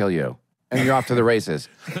fucking kill you. And you're off to the races,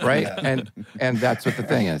 right? And that's what the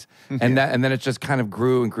thing is. And then it just kind of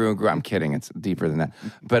grew and grew and grew. I'm kidding, it's deeper than that.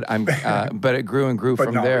 But but it grew and grew But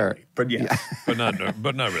from not there. really. But yes, But not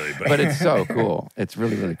really. But it's so cool. It's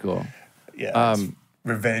really, really cool. yeah, it's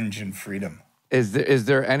revenge and freedom. Is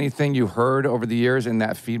there anything you heard over the years in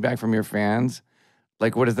that feedback from your fans?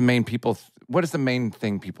 Like, what is the main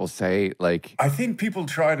thing people say? Like, I think people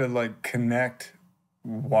try to connect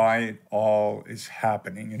why it all is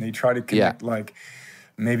happening, and they try to connect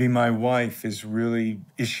maybe my wife is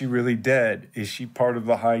she really dead? Is she part of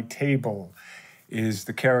the high table? Is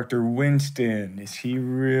the character Winston, is he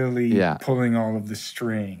really pulling all of the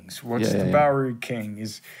strings? What's the Bowery King?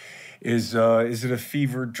 Is it a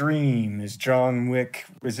fever dream? Is John Wick,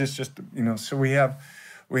 is this just, so we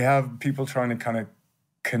have people trying to kind of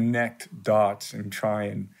connect dots and try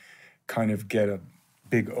and kind of get a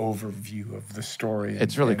big overview of the story.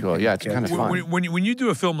 It's really cool. Yeah, it's kind of fun. When you do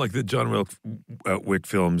a film like the John Wick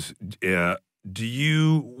films,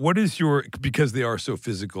 what is your, because they are so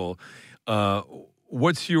physical,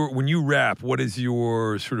 when you rap, what is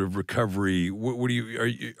your sort of recovery? What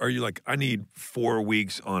do are you like, I need 4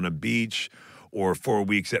 weeks on a beach or 4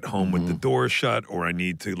 weeks at home with the door shut, or I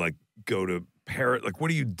need to like go to Paris? Like, what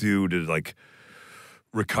do you do to like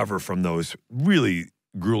recover from those really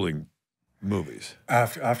grueling movies?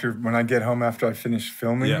 After when I get home after I finish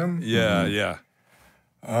filming them? Yeah.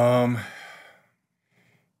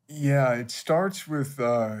 Yeah, it starts with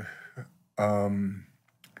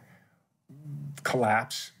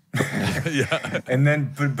collapse. Yeah. And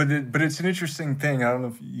then, but it's an interesting thing. I don't know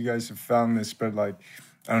if you guys have found this, but like,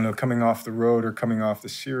 I don't know, coming off the road or coming off the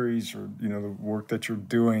series or, you know, the work that you're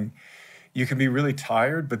doing, you can be really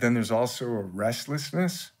tired, but then there's also a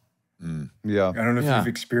restlessness. Yeah. I don't know if you've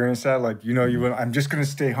experienced that. Like, you know, I'm just going to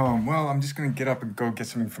stay home. Well, I'm just going to get up and go get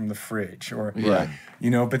something from the fridge. Or, you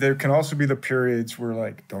know, but there can also be the periods where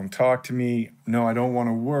like, don't talk to me. No, I don't want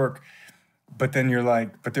to work. But then you're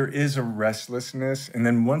like, but there is a restlessness. And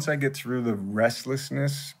then once I get through the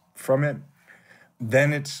restlessness from it,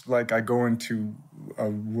 then it's like I go into a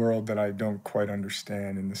world that I don't quite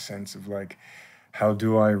understand, in the sense of like, how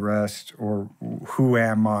do I rest? Or who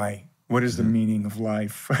am I? What is the meaning of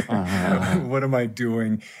life? What am I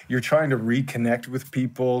doing? You're trying to reconnect with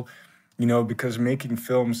people, you know, because making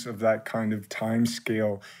films of that kind of time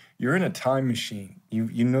scale, you're in a time machine.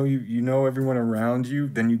 You know everyone around you.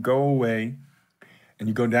 Then you go away and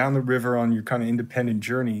you go down the river on your kind of independent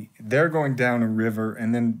journey. They're going down a river,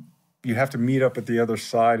 and then you have to meet up at the other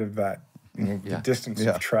side of that, you know, the distance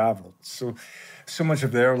of travel. So much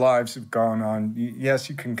of their lives have gone on. Yes,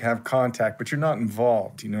 you can have contact, but you're not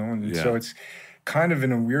involved, you know? And so it's kind of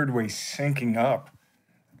in a weird way syncing up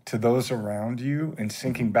to those around you and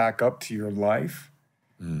syncing back up to your life,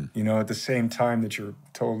 you know, at the same time that you're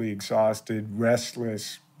totally exhausted,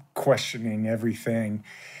 restless, questioning everything.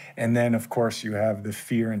 And then, of course, you have the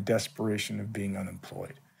fear and desperation of being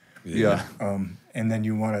unemployed. Yeah. And then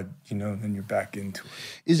you want to, you know, then you're back into it.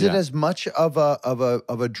 Is it as much of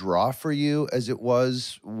a draw for you as it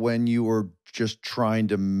was when you were just trying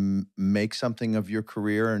to make something of your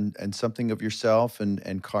career and something of yourself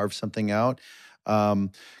and carve something out?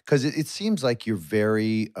 Because it seems like you're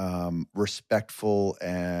very respectful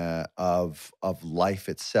of life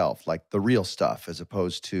itself, like the real stuff, as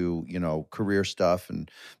opposed to, you know, career stuff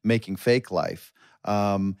and making fake life.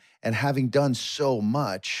 And having done so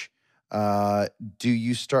much, do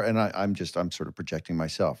you start, and I'm sort of projecting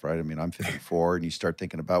myself, right? I mean, I'm 54, and you start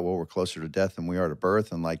thinking about, well, we're closer to death than we are to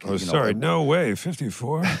birth, and like, No way,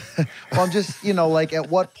 54. Well, I'm just, you know, like, at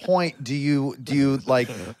what point do you like,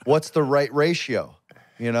 what's the right ratio,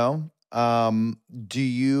 you know? Do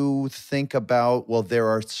you think about, well, there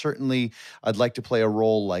are certainly, I'd like to play a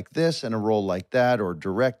role like this and a role like that, or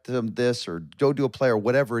direct this, or go do a play, or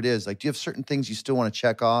whatever it is. Like, do you have certain things you still want to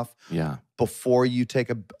check off? Yeah. Before you take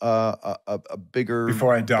a bigger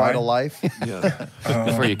Before I die? bite of life? Yeah.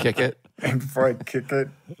 Before you kick it? Before I kick it.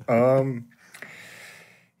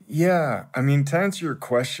 Yeah, I mean, to answer your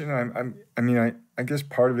question, I guess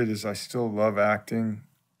part of it is I still love acting,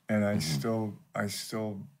 and I still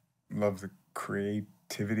love the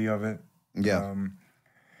creativity of it. Yeah.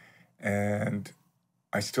 And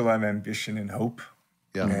I still have ambition and hope.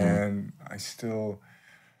 Yeah. And I still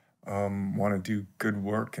want to do good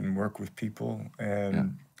work and work with people.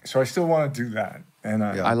 And so I still want to do that. And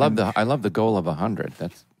I love the goal of 100.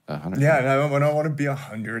 That's 100. Yeah, and when I want to be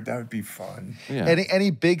 100, that would be fun. Yeah.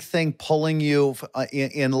 Any big thing pulling you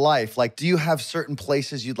in life? Like, do you have certain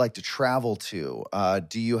places you'd like to travel to?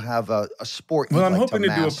 Do you have a sport you'd I'm like hoping to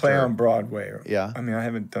do a master? play on Broadway. Yeah. I mean, I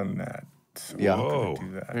haven't done that. So Yeah. I'm Whoa. gonna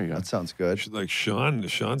do that. There you go. That sounds good. Like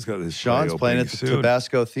Sean's got his Sean's play playing opening at the soon.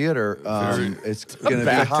 Tabasco Theater. It's going to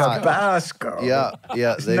be hot. Tabasco. Yeah,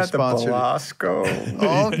 Isn't they that the sponsored it. Belasco?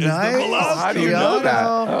 Oh, nice. How do you know that?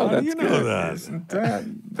 Oh, How do you know that? Isn't that?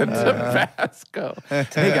 The Tabasco. Hey,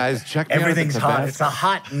 guys, check me Everything's out at the hot. It's a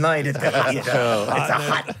hot night at the theater. It's a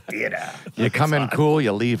hot theater. You come in cool,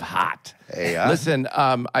 you leave hot. Hey, Listen,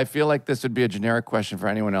 I feel like this would be a generic question for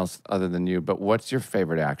anyone else other than you, but what's your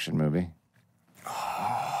favorite action movie?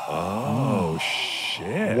 Oh,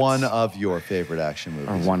 shit. one of your favorite action movies.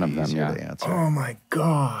 Or one of them, easier yeah. to answer. Oh my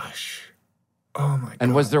gosh. Oh my god.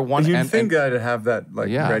 And was there one? You'd think I'd have that like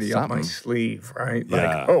Yeah, ready up my something. sleeve, right?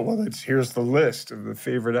 Yeah. Like, oh well, here's the list of the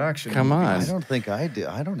favorite action. Come on. I don't think I do.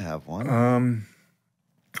 I don't have one.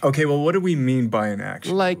 Okay, well, what do we mean by an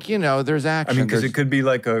action? Like, you know, there's I action. mean, because there's- it could be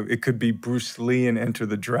it could be Bruce Lee and Enter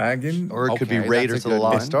the Dragon, Or it could be okay, Raiders that's of a the good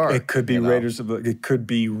Lost one. Ark. it could be you know? Raiders of the. It could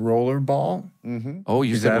be Rollerball. Oh,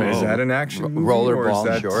 you Is said that an action movie? Rollerball. Or is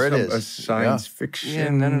that Sure it is. a science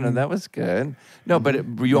fiction? Yeah, no, that was good. No, but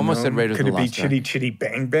you almost said Raiders Could of it the be Lost Ark. Chitty Chitty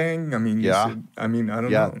Bang Bang? I mean, Yeah. I don't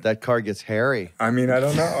Yeah, know. that car gets hairy. I mean, I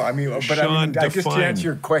don't know. I mean, but Sean, I guess to define. answer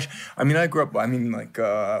your question, I mean, I grew up, like,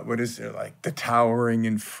 what is there, like The Towering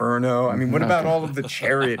Inferno? I mean, what about all of the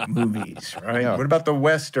chariot movies, right? Yeah. What about the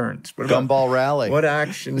Westerns? What about, Gumball Rally. What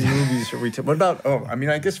action movies are we what about,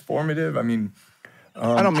 I guess formative,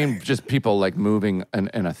 I don't mean just people like moving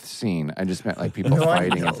in a scene. I just meant like people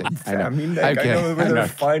fighting. I know. I mean, I'm I know kidding. when I'm they're not-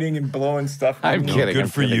 fighing and blowing stuff. I'm kidding.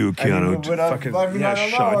 Good for you, Keanu. I don't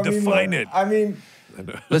Sean, know. define it. I mean,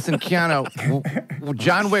 Listen, Keanu,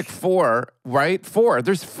 John Wick 4, right? 4.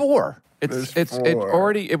 There's 4.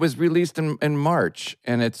 It was released in March,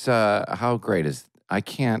 and it's how great is? I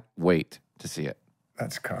can't wait to see it.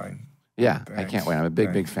 that's kind. Yeah, I Thanks. can't wait. I'm a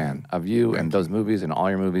big fan of you and those movies and all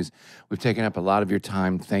your movies. We've taken up a lot of your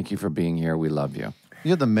time. Thank you for being here. We love you.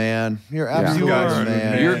 You're the man. You're absolutely You guys the are the man.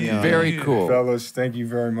 man. You're Yeah. very cool. Fellas, thank you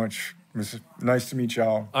very much. Nice to meet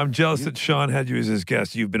y'all. I'm jealous that Sean had you as his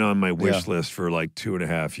guest. You've been on my wish Yeah. list for like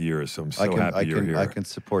 2.5 years, so I'm so I happy you're here. can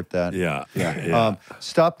support that. Yeah.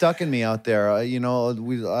 Stop ducking me out there.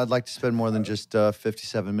 I'd like to spend more than just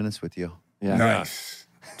 57 minutes with you. Yeah. Nice.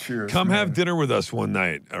 Cheers. Come man. have dinner with us one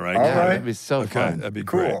night, all right? All Yeah, right. that'd be so Okay, fun. that'd be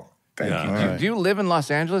Cool. great. Thank Yeah. you. All right. Do you live in Los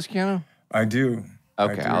Angeles, Keanu? I do.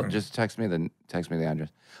 Okay, I do. I'll just text me the address.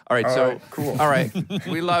 All right, All so right, cool. All right,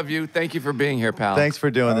 we love you. Thank you for being here, pal. Thanks for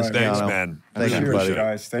doing this, Thanks, Keanu. man. Thank you, Cheers, buddy.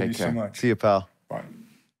 guys. Thank Take you so care. much. See you, pal. Bye.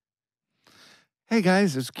 Hey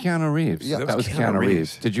guys, it's Keanu Reeves. Yeah, that was Keanu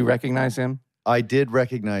Reeves. Did you recognize him? I did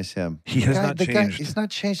recognize him. He has not changed. He's not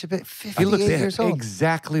changed a bit. He 58 looks years old.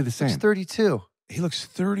 exactly the He's same. 32. He looks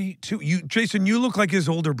 32. Jason, you look like his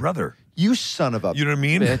older brother. You son of a You know what I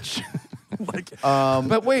mean? Bitch. Like,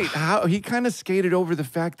 But wait, how he kind of skated over the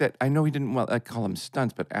fact that I know he didn't. Well, I call them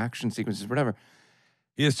stunts, but action sequences, whatever.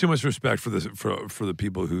 he has too much respect for this for the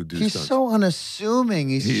people who do He's stunts. so unassuming.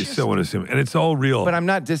 He's just- so unassuming, and it's all real. But I'm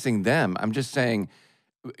not dissing them. I'm just saying,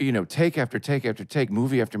 take after take after take,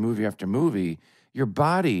 movie after movie after movie, your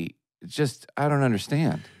body just I don't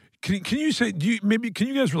understand. Can you say? Can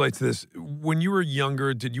you guys relate to this? When you were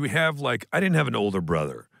younger, did you have like? I didn't have an older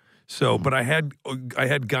brother, so but I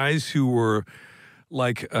had guys who were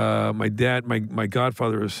like my dad, my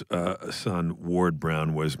godfather's son, Ward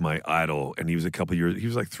Brown, was my idol, and he was he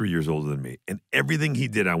was like 3 years older than me, and everything he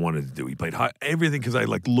did, I wanted to do. He played everything because I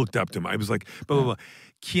like looked up to him. I was like, blah blah blah.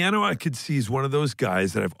 Keanu, I could see, is one of those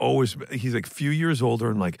guys that he's like a few years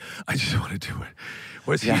older, and like I just want to do it.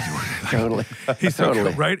 What's he doing? Like, Totally. He's Totally.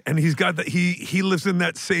 like, right, and he's got that. He lives in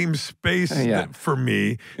that same space Yeah. for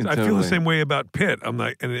me. I feel Totally. the same way about Pitt. I'm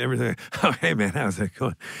like, and everything. Oh, hey man, how's it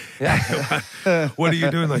going? Yeah. What are you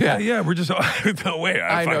doing? Like, Yeah. yeah, we're just. No way.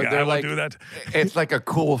 I know. I They're will like, do that. It's like a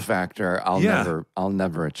cool factor. I'll Yeah.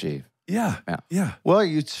 never achieve. Yeah, Yeah. yeah. Well,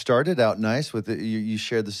 you started out nice with it. You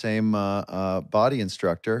shared the same body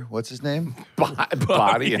instructor. What's his name?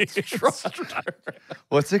 Body instructor.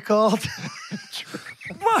 What's it called?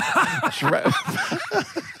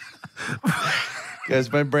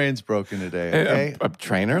 Guys, my brain's broken today. Okay, A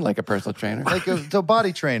trainer, like a personal trainer. like a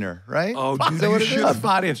body trainer, right? Oh, dude, Is that you what it should is? A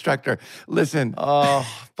body instructor. Listen, Oh,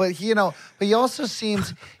 but he also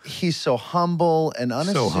seems he's so humble and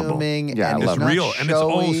So humble. unassuming. Yeah, I and love he's him. not Real, and it's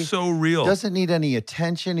all showy, so real. Doesn't need any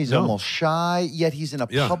attention. He's No. almost shy, yet he's in a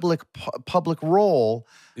Yeah. public role.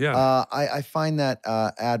 Yeah. I find that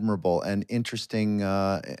admirable and interesting.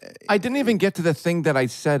 I didn't even get to the thing that I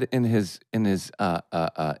said in his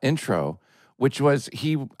intro, which was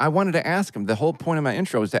I wanted to ask him. The whole point of my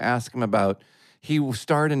intro was to ask him about. He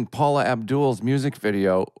starred in Paula Abdul's music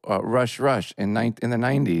video, Rush Rush, in the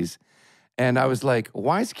 90s. And I was like,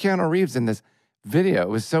 why is Keanu Reeves in this video? It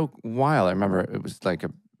was so wild. I remember it was like a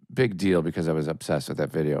big deal because I was obsessed with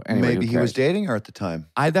that video. Anyway, Maybe who he was cares? dating her at the time.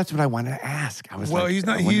 That's what I wanted to ask. I was Well, like, he's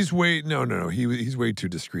not. I wonder- He's way no. He's way too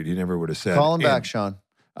discreet. He never would have said. Call him back, And- Sean.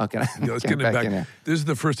 Oh, can I Let's get get it back. in here? This is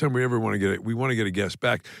the first time we ever want to get it. We want to get a guest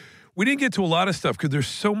back. We didn't get to a lot of stuff because there's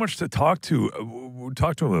so much to talk to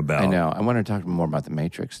him about. I know. I want to talk more about the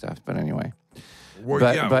Matrix stuff, but anyway. Well,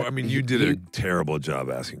 But- yeah, but I mean, you did a terrible job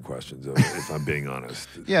asking questions. If I'm being honest.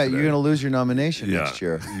 Yeah, today. you're going to lose your nomination Yeah, next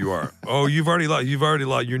year. You are. Oh, you've already lost. You've already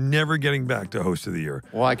lost. You're never getting back to host of the year.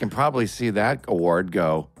 Well, I can probably see that award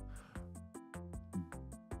go.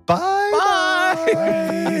 Bye.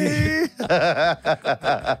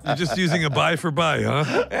 You're just using a buy for buy,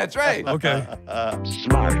 huh? That's right. Okay.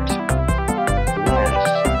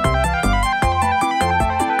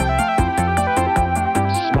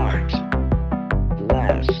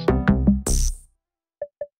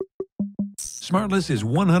 SmartLess is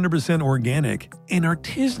 100% organic and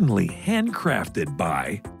artisanally handcrafted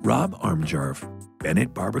by Rob Armjarv,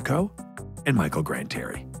 Bennett Barbaco, and Michael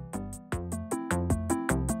Granteri.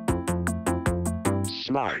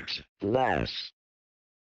 SmartLess.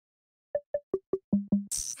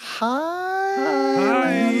 Hi.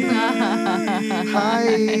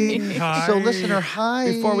 So, listener,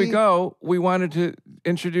 hi. Before we go, we wanted to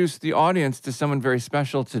introduce the audience to someone very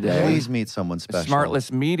special today. Please meet someone special.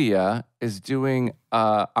 SmartLess Media is doing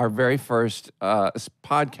our very first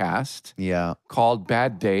podcast called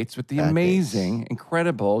Bad Dates with the amazing,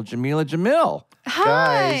 incredible Jamila Jamil.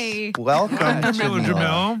 Hi. Guys, welcome,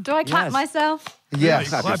 Jamila. Do I clap myself? Yes.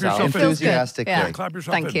 Clap yourself. yourself in. Enthusiastically. Yeah. Clap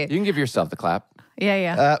yourself Thank in. you. You can give yourself the clap.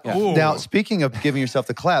 Yeah. Now, speaking of giving yourself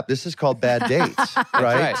the clap, this is called Bad Dates, right?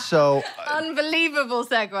 right. So, Unbelievable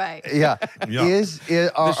segue. yeah. Yeah.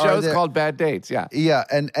 The The show's called Bad Dates, yeah. Yeah,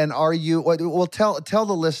 and are you? Well, tell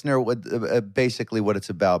the listener basically what it's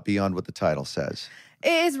about beyond what the title says.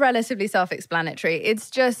 It is relatively self-explanatory. It's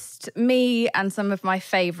just me and some of my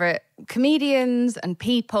favorite comedians and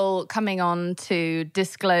people coming on to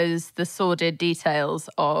disclose the sordid details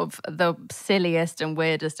of the silliest and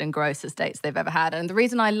weirdest and grossest dates they've ever had. And the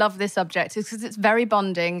reason I love this subject is because it's very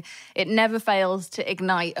bonding. It never fails to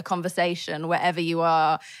ignite a conversation wherever you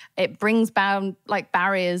are. It brings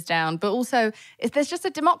barriers down, but also there's just a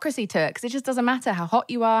democracy to it because it just doesn't matter how hot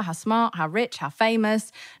you are, how smart, how rich, how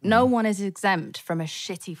famous. No one is exempt from a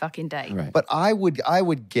shitty fucking date. Right. But I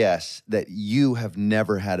would guess that you have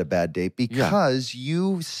never had a bad date because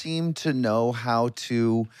you seem to know how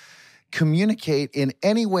to communicate in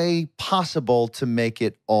any way possible to make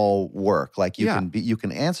it all work. Like you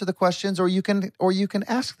can answer the questions or you can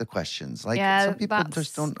ask the questions. Like some people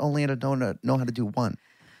just don't know how to do one.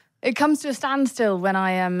 It comes to a standstill when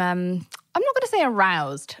I am, I'm not going to say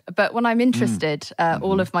aroused, but when I'm interested,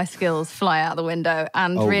 all of my skills fly out the window.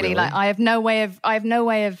 And really, like, I have no way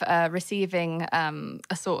of receiving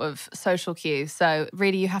a sort of social cue. So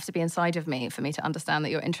really, you have to be inside of me for me to understand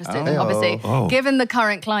that you're interested. And obviously, given the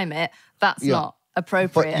current climate, that's not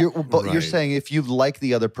appropriate. But you're saying if you like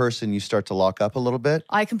the other person, you start to lock up a little bit?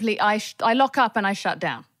 I lock up and I shut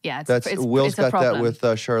down. Yeah, Will's it's a got problem. that with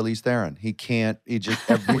Charlize Theron. He can't. He just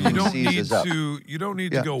everything he sees is up. You don't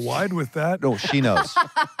need to go wide with that. No, she knows.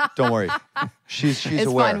 Don't worry. She's it's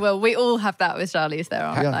aware. fine. Well, we all have that with Charlize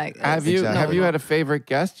Theron. Like, Have you had a favorite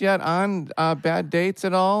guest yet on Bad Dates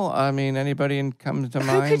at all? I mean, anybody comes to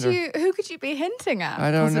mind? Who could you be hinting at? I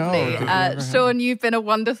don't know. Sean, you've been a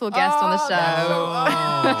wonderful guest on the show.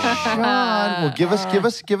 Sean, well, give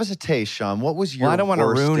us a taste, Sean. What was your? Well, I don't want to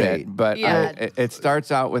ruin date? it, but it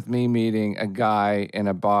starts out with me meeting a guy in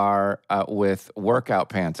a bar with workout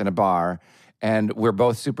pants in a bar. And we're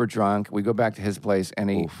both super drunk. We go back to his place,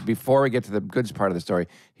 and before we get to the goods part of the story,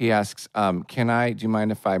 he asks, do you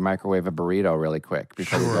mind if I microwave a burrito really quick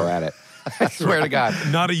before we go at it? I swear to God.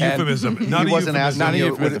 Not a euphemism. He wasn't asking Not a you.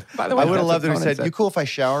 euphemism. By the way, I would have loved it if he said, said, "You cool if I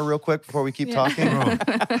shower real quick before we keep talking?"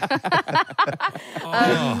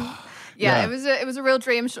 Yeah, it was a real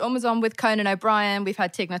dream. Sean was on with Conan O'Brien. We've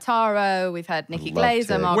had Tig Notaro. We've had Nikki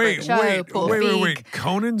Glaser, Margaret Cho, Paul Feig. Wait.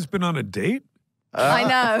 Conan's been on a date? I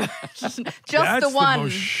know. Just That's the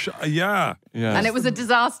one. Yeah. And it was a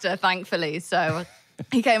disaster, thankfully. So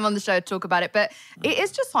he came on the show to talk about it. But it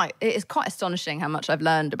is quite astonishing how much I've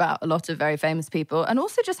learned about a lot of very famous people, and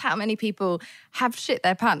also just how many people have shit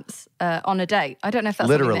their pants on a date. I don't know if that's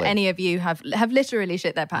something that any of you have literally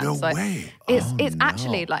shit their pants. No way. It's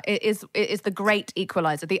actually like it is the great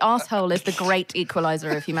equalizer. The arsehole is the great equalizer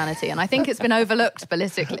of humanity. And I think it's been overlooked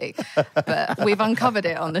politically. But we've uncovered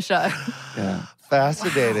it on the show. Yeah.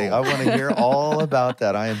 Fascinating. I want to hear all about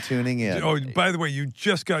that. I am tuning in. Oh, by the way, you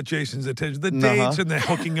just got Jason's attention. The dates and the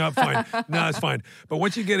hooking up, fine. No, it's fine. But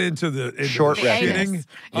once you get into the shitting,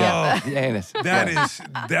 the anus. That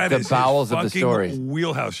is the bowels of the stories.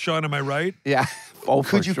 Wheelhouse. Sean, am I right? Yeah.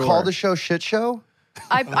 Could you call the show Shit Show?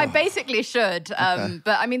 I basically should,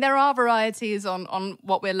 but I mean there are varieties on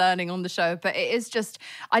what we're learning on the show. But it is just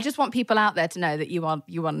I just want people out there to know that you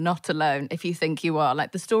are not alone if you think you are.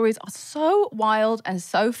 Like the stories are so wild and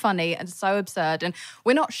so funny and so absurd, and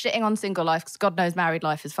we're not shitting on single life because God knows married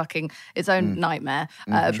life is fucking its own nightmare.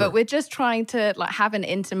 But we're just trying to like have an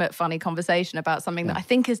intimate, funny conversation about something that I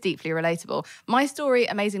think is deeply relatable. My story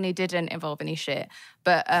amazingly didn't involve any shit.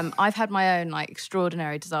 But I've had my own like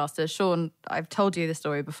extraordinary disasters. Sean, I've told you the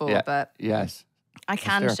story before, but yes, I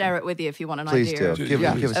can share it with you if you want an Please idea. do. Give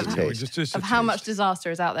us a taste. Of how much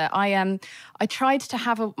disaster is out there. I tried to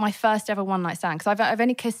have my first ever one night stand because I've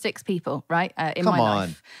only kissed 6 people, right, in my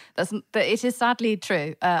life. But it is sadly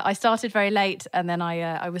true. I started very late, and then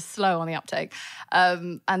I was slow on the uptake,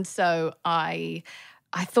 and so I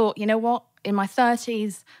thought, you know what? In my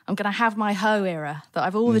 30s, I'm going to have my hoe era that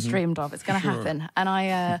I've always dreamed of. It's going to happen. And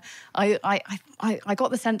I got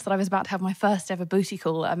the sense that I was about to have my first ever booty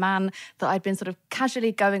call. A man that I'd been sort of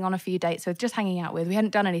casually going on a few dates with, just hanging out with. We hadn't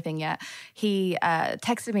done anything yet. He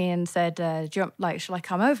texted me and said, shall I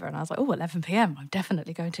come over? And I was like, 11 p.m. I'm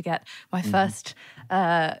definitely going to get my first...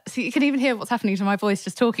 so you can even hear what's happening to my voice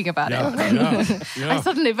just talking about it. I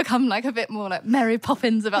suddenly become like a bit more like Mary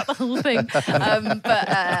Poppins about the whole thing. But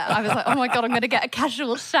I was like, oh my God, I'm going to get a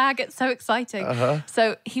casual shag. It's so exciting.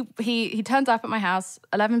 So he turns up at my house,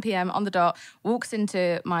 11 p.m. on the dot, walks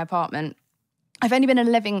into my apartment. I've only been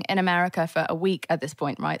living in America for a week at this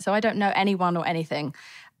point, right? So I don't know anyone or anything.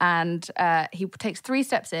 And he takes 3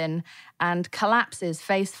 steps in and collapses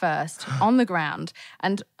face first on the ground.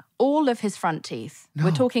 And all of his front teeth,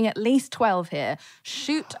 we're talking at least 12 here,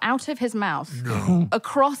 shoot out of his mouth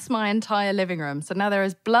across my entire living room. So now there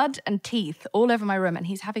is blood and teeth all over my room, and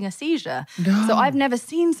he's having a seizure. So I've never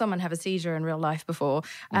seen someone have a seizure in real life before.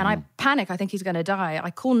 And I panic. I think he's going to die.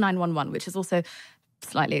 I call 911, which is also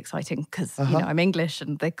slightly exciting because, you know, I'm English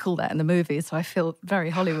and they call that in the movies. So I feel very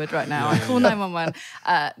Hollywood right now. I call 911.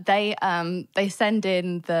 They send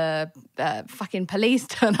in the fucking police,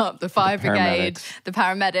 turn up, the fire brigade, the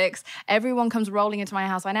paramedics. Everyone comes rolling into my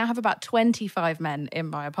house. I now have about 25 men in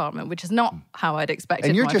my apartment, which is not how I'd expected.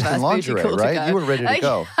 And you're my just first in lingerie, right? You were ready to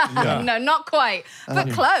go. No, not quite, but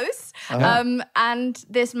close. And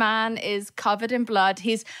this man is covered in blood.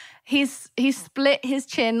 He's split his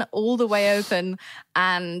chin all the way open,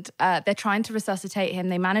 and they're trying to resuscitate him.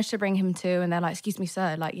 They manage to bring him to, and they're like, "Excuse me,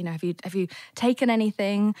 sir. Like, you know, have you taken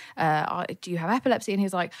anything? Do you have epilepsy?" And he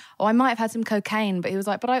was like, "Oh, I might have had some cocaine." But he was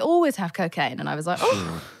like, "But I always have cocaine." And I was like,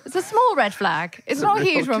 "Oh, it's a small red flag. It's not a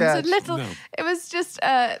huge one. It's a little." No. It was just.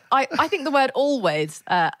 I think the word "always"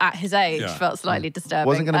 at his age felt slightly disturbing.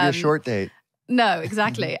 Wasn't going to be a short date. No,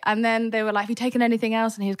 exactly. And then they were like, have you taken anything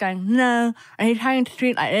else? And he was going, no. And he's having to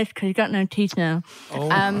treat like this because he's got no teeth now. Oh,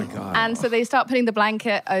 my God. And so they start putting the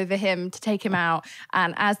blanket over him to take him out.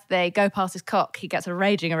 And as they go past his cock, he gets a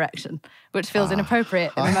raging erection, which feels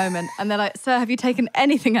inappropriate in a moment. And they're like, sir, have you taken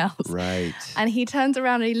anything else? Right. And he turns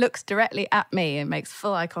around and he looks directly at me and makes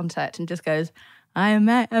full eye contact and just goes, I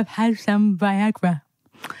might have had some Viagra.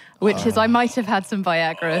 Which is, I might have had some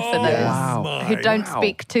Viagra for those who don't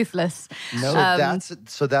speak toothless. No,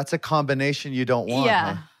 that's a combination you don't want.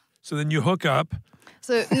 Yeah. Huh? So then you hook up.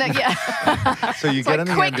 So no, yeah. So you get in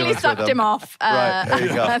the quickly ambulance sucked with him. him off, Right, there you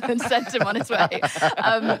go. and then sent him on his way.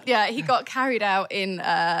 He got carried out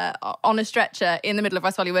on a stretcher in the middle of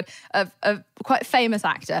West Hollywood. A quite famous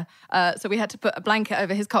actor. So we had to put a blanket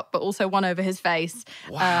over his cock, but also one over his face.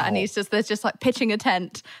 Wow. And there's just like pitching a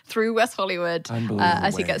tent through West Hollywood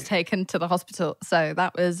as he gets taken to the hospital. So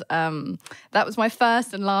that was my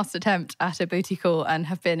first and last attempt at a booty call, and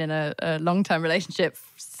have been in a long-term relationship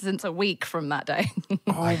since a week from that day.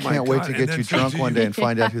 I can't wait to get you drunk one day and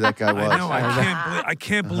find out who that guy was. I know. I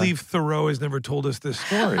can't believe Thoreau has never told us this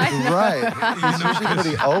story. Right. He's usually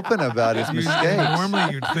pretty open about his mistakes.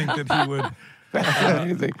 Normally you'd think that he would...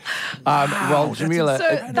 Amazing. Well, Jamila,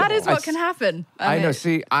 so that is what can happen. I know.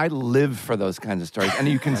 See, I live for those kinds of stories, and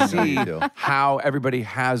you can see how everybody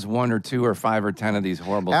has 1 or 2 or 5 or 10 of these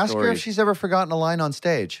horrible stories. Ask her if she's ever forgotten a line on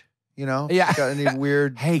stage. You know, yeah. Got any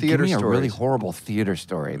weird theater theater give me stories? a really horrible theater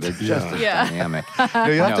story. They're just as dynamic. No,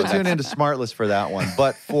 you'll have to tune into SmartLess for that one.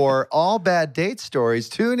 But for all bad date stories,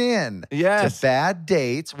 tune in to Bad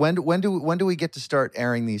Dates. When do we get to start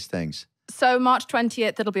airing these things? So March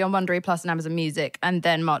 20th, it'll be on Wondery Plus and Amazon Music. And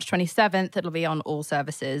then March 27th, it'll be on all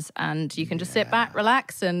services. And you can just sit back,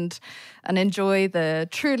 relax, and enjoy the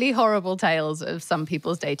truly horrible tales of some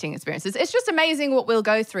people's dating experiences. It's just amazing what we'll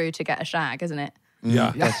go through to get a shag, isn't it?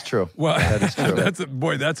 Yeah, that's true. Well, that is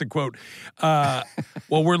true. That's a quote. Well,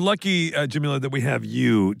 we're lucky, Jamila, that we have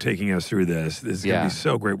you taking us through this. This is going to be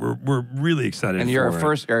so great. We're really excited. And you're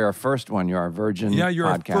our first one. You're our virgin. Yeah, you're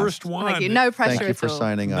podcast. our first one. Thank you. No pressure. Thank you for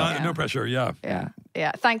signing up. No pressure. Yeah.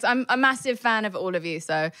 Thanks. I'm a massive fan of all of you,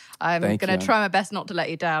 so I'm going to try my best not to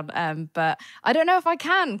let you down. But I don't know if I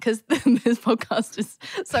can, because this podcast is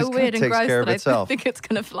so weird and gross that I think it's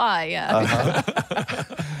going to fly. Yeah.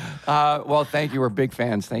 Well, thank you. We're big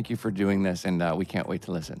fans. Thank you for doing this, and we can't wait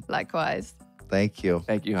to listen. Likewise. Thank you.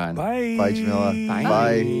 Thank you, hon. Bye. Bye, Jamila.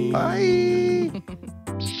 Bye. Bye.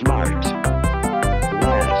 Smart.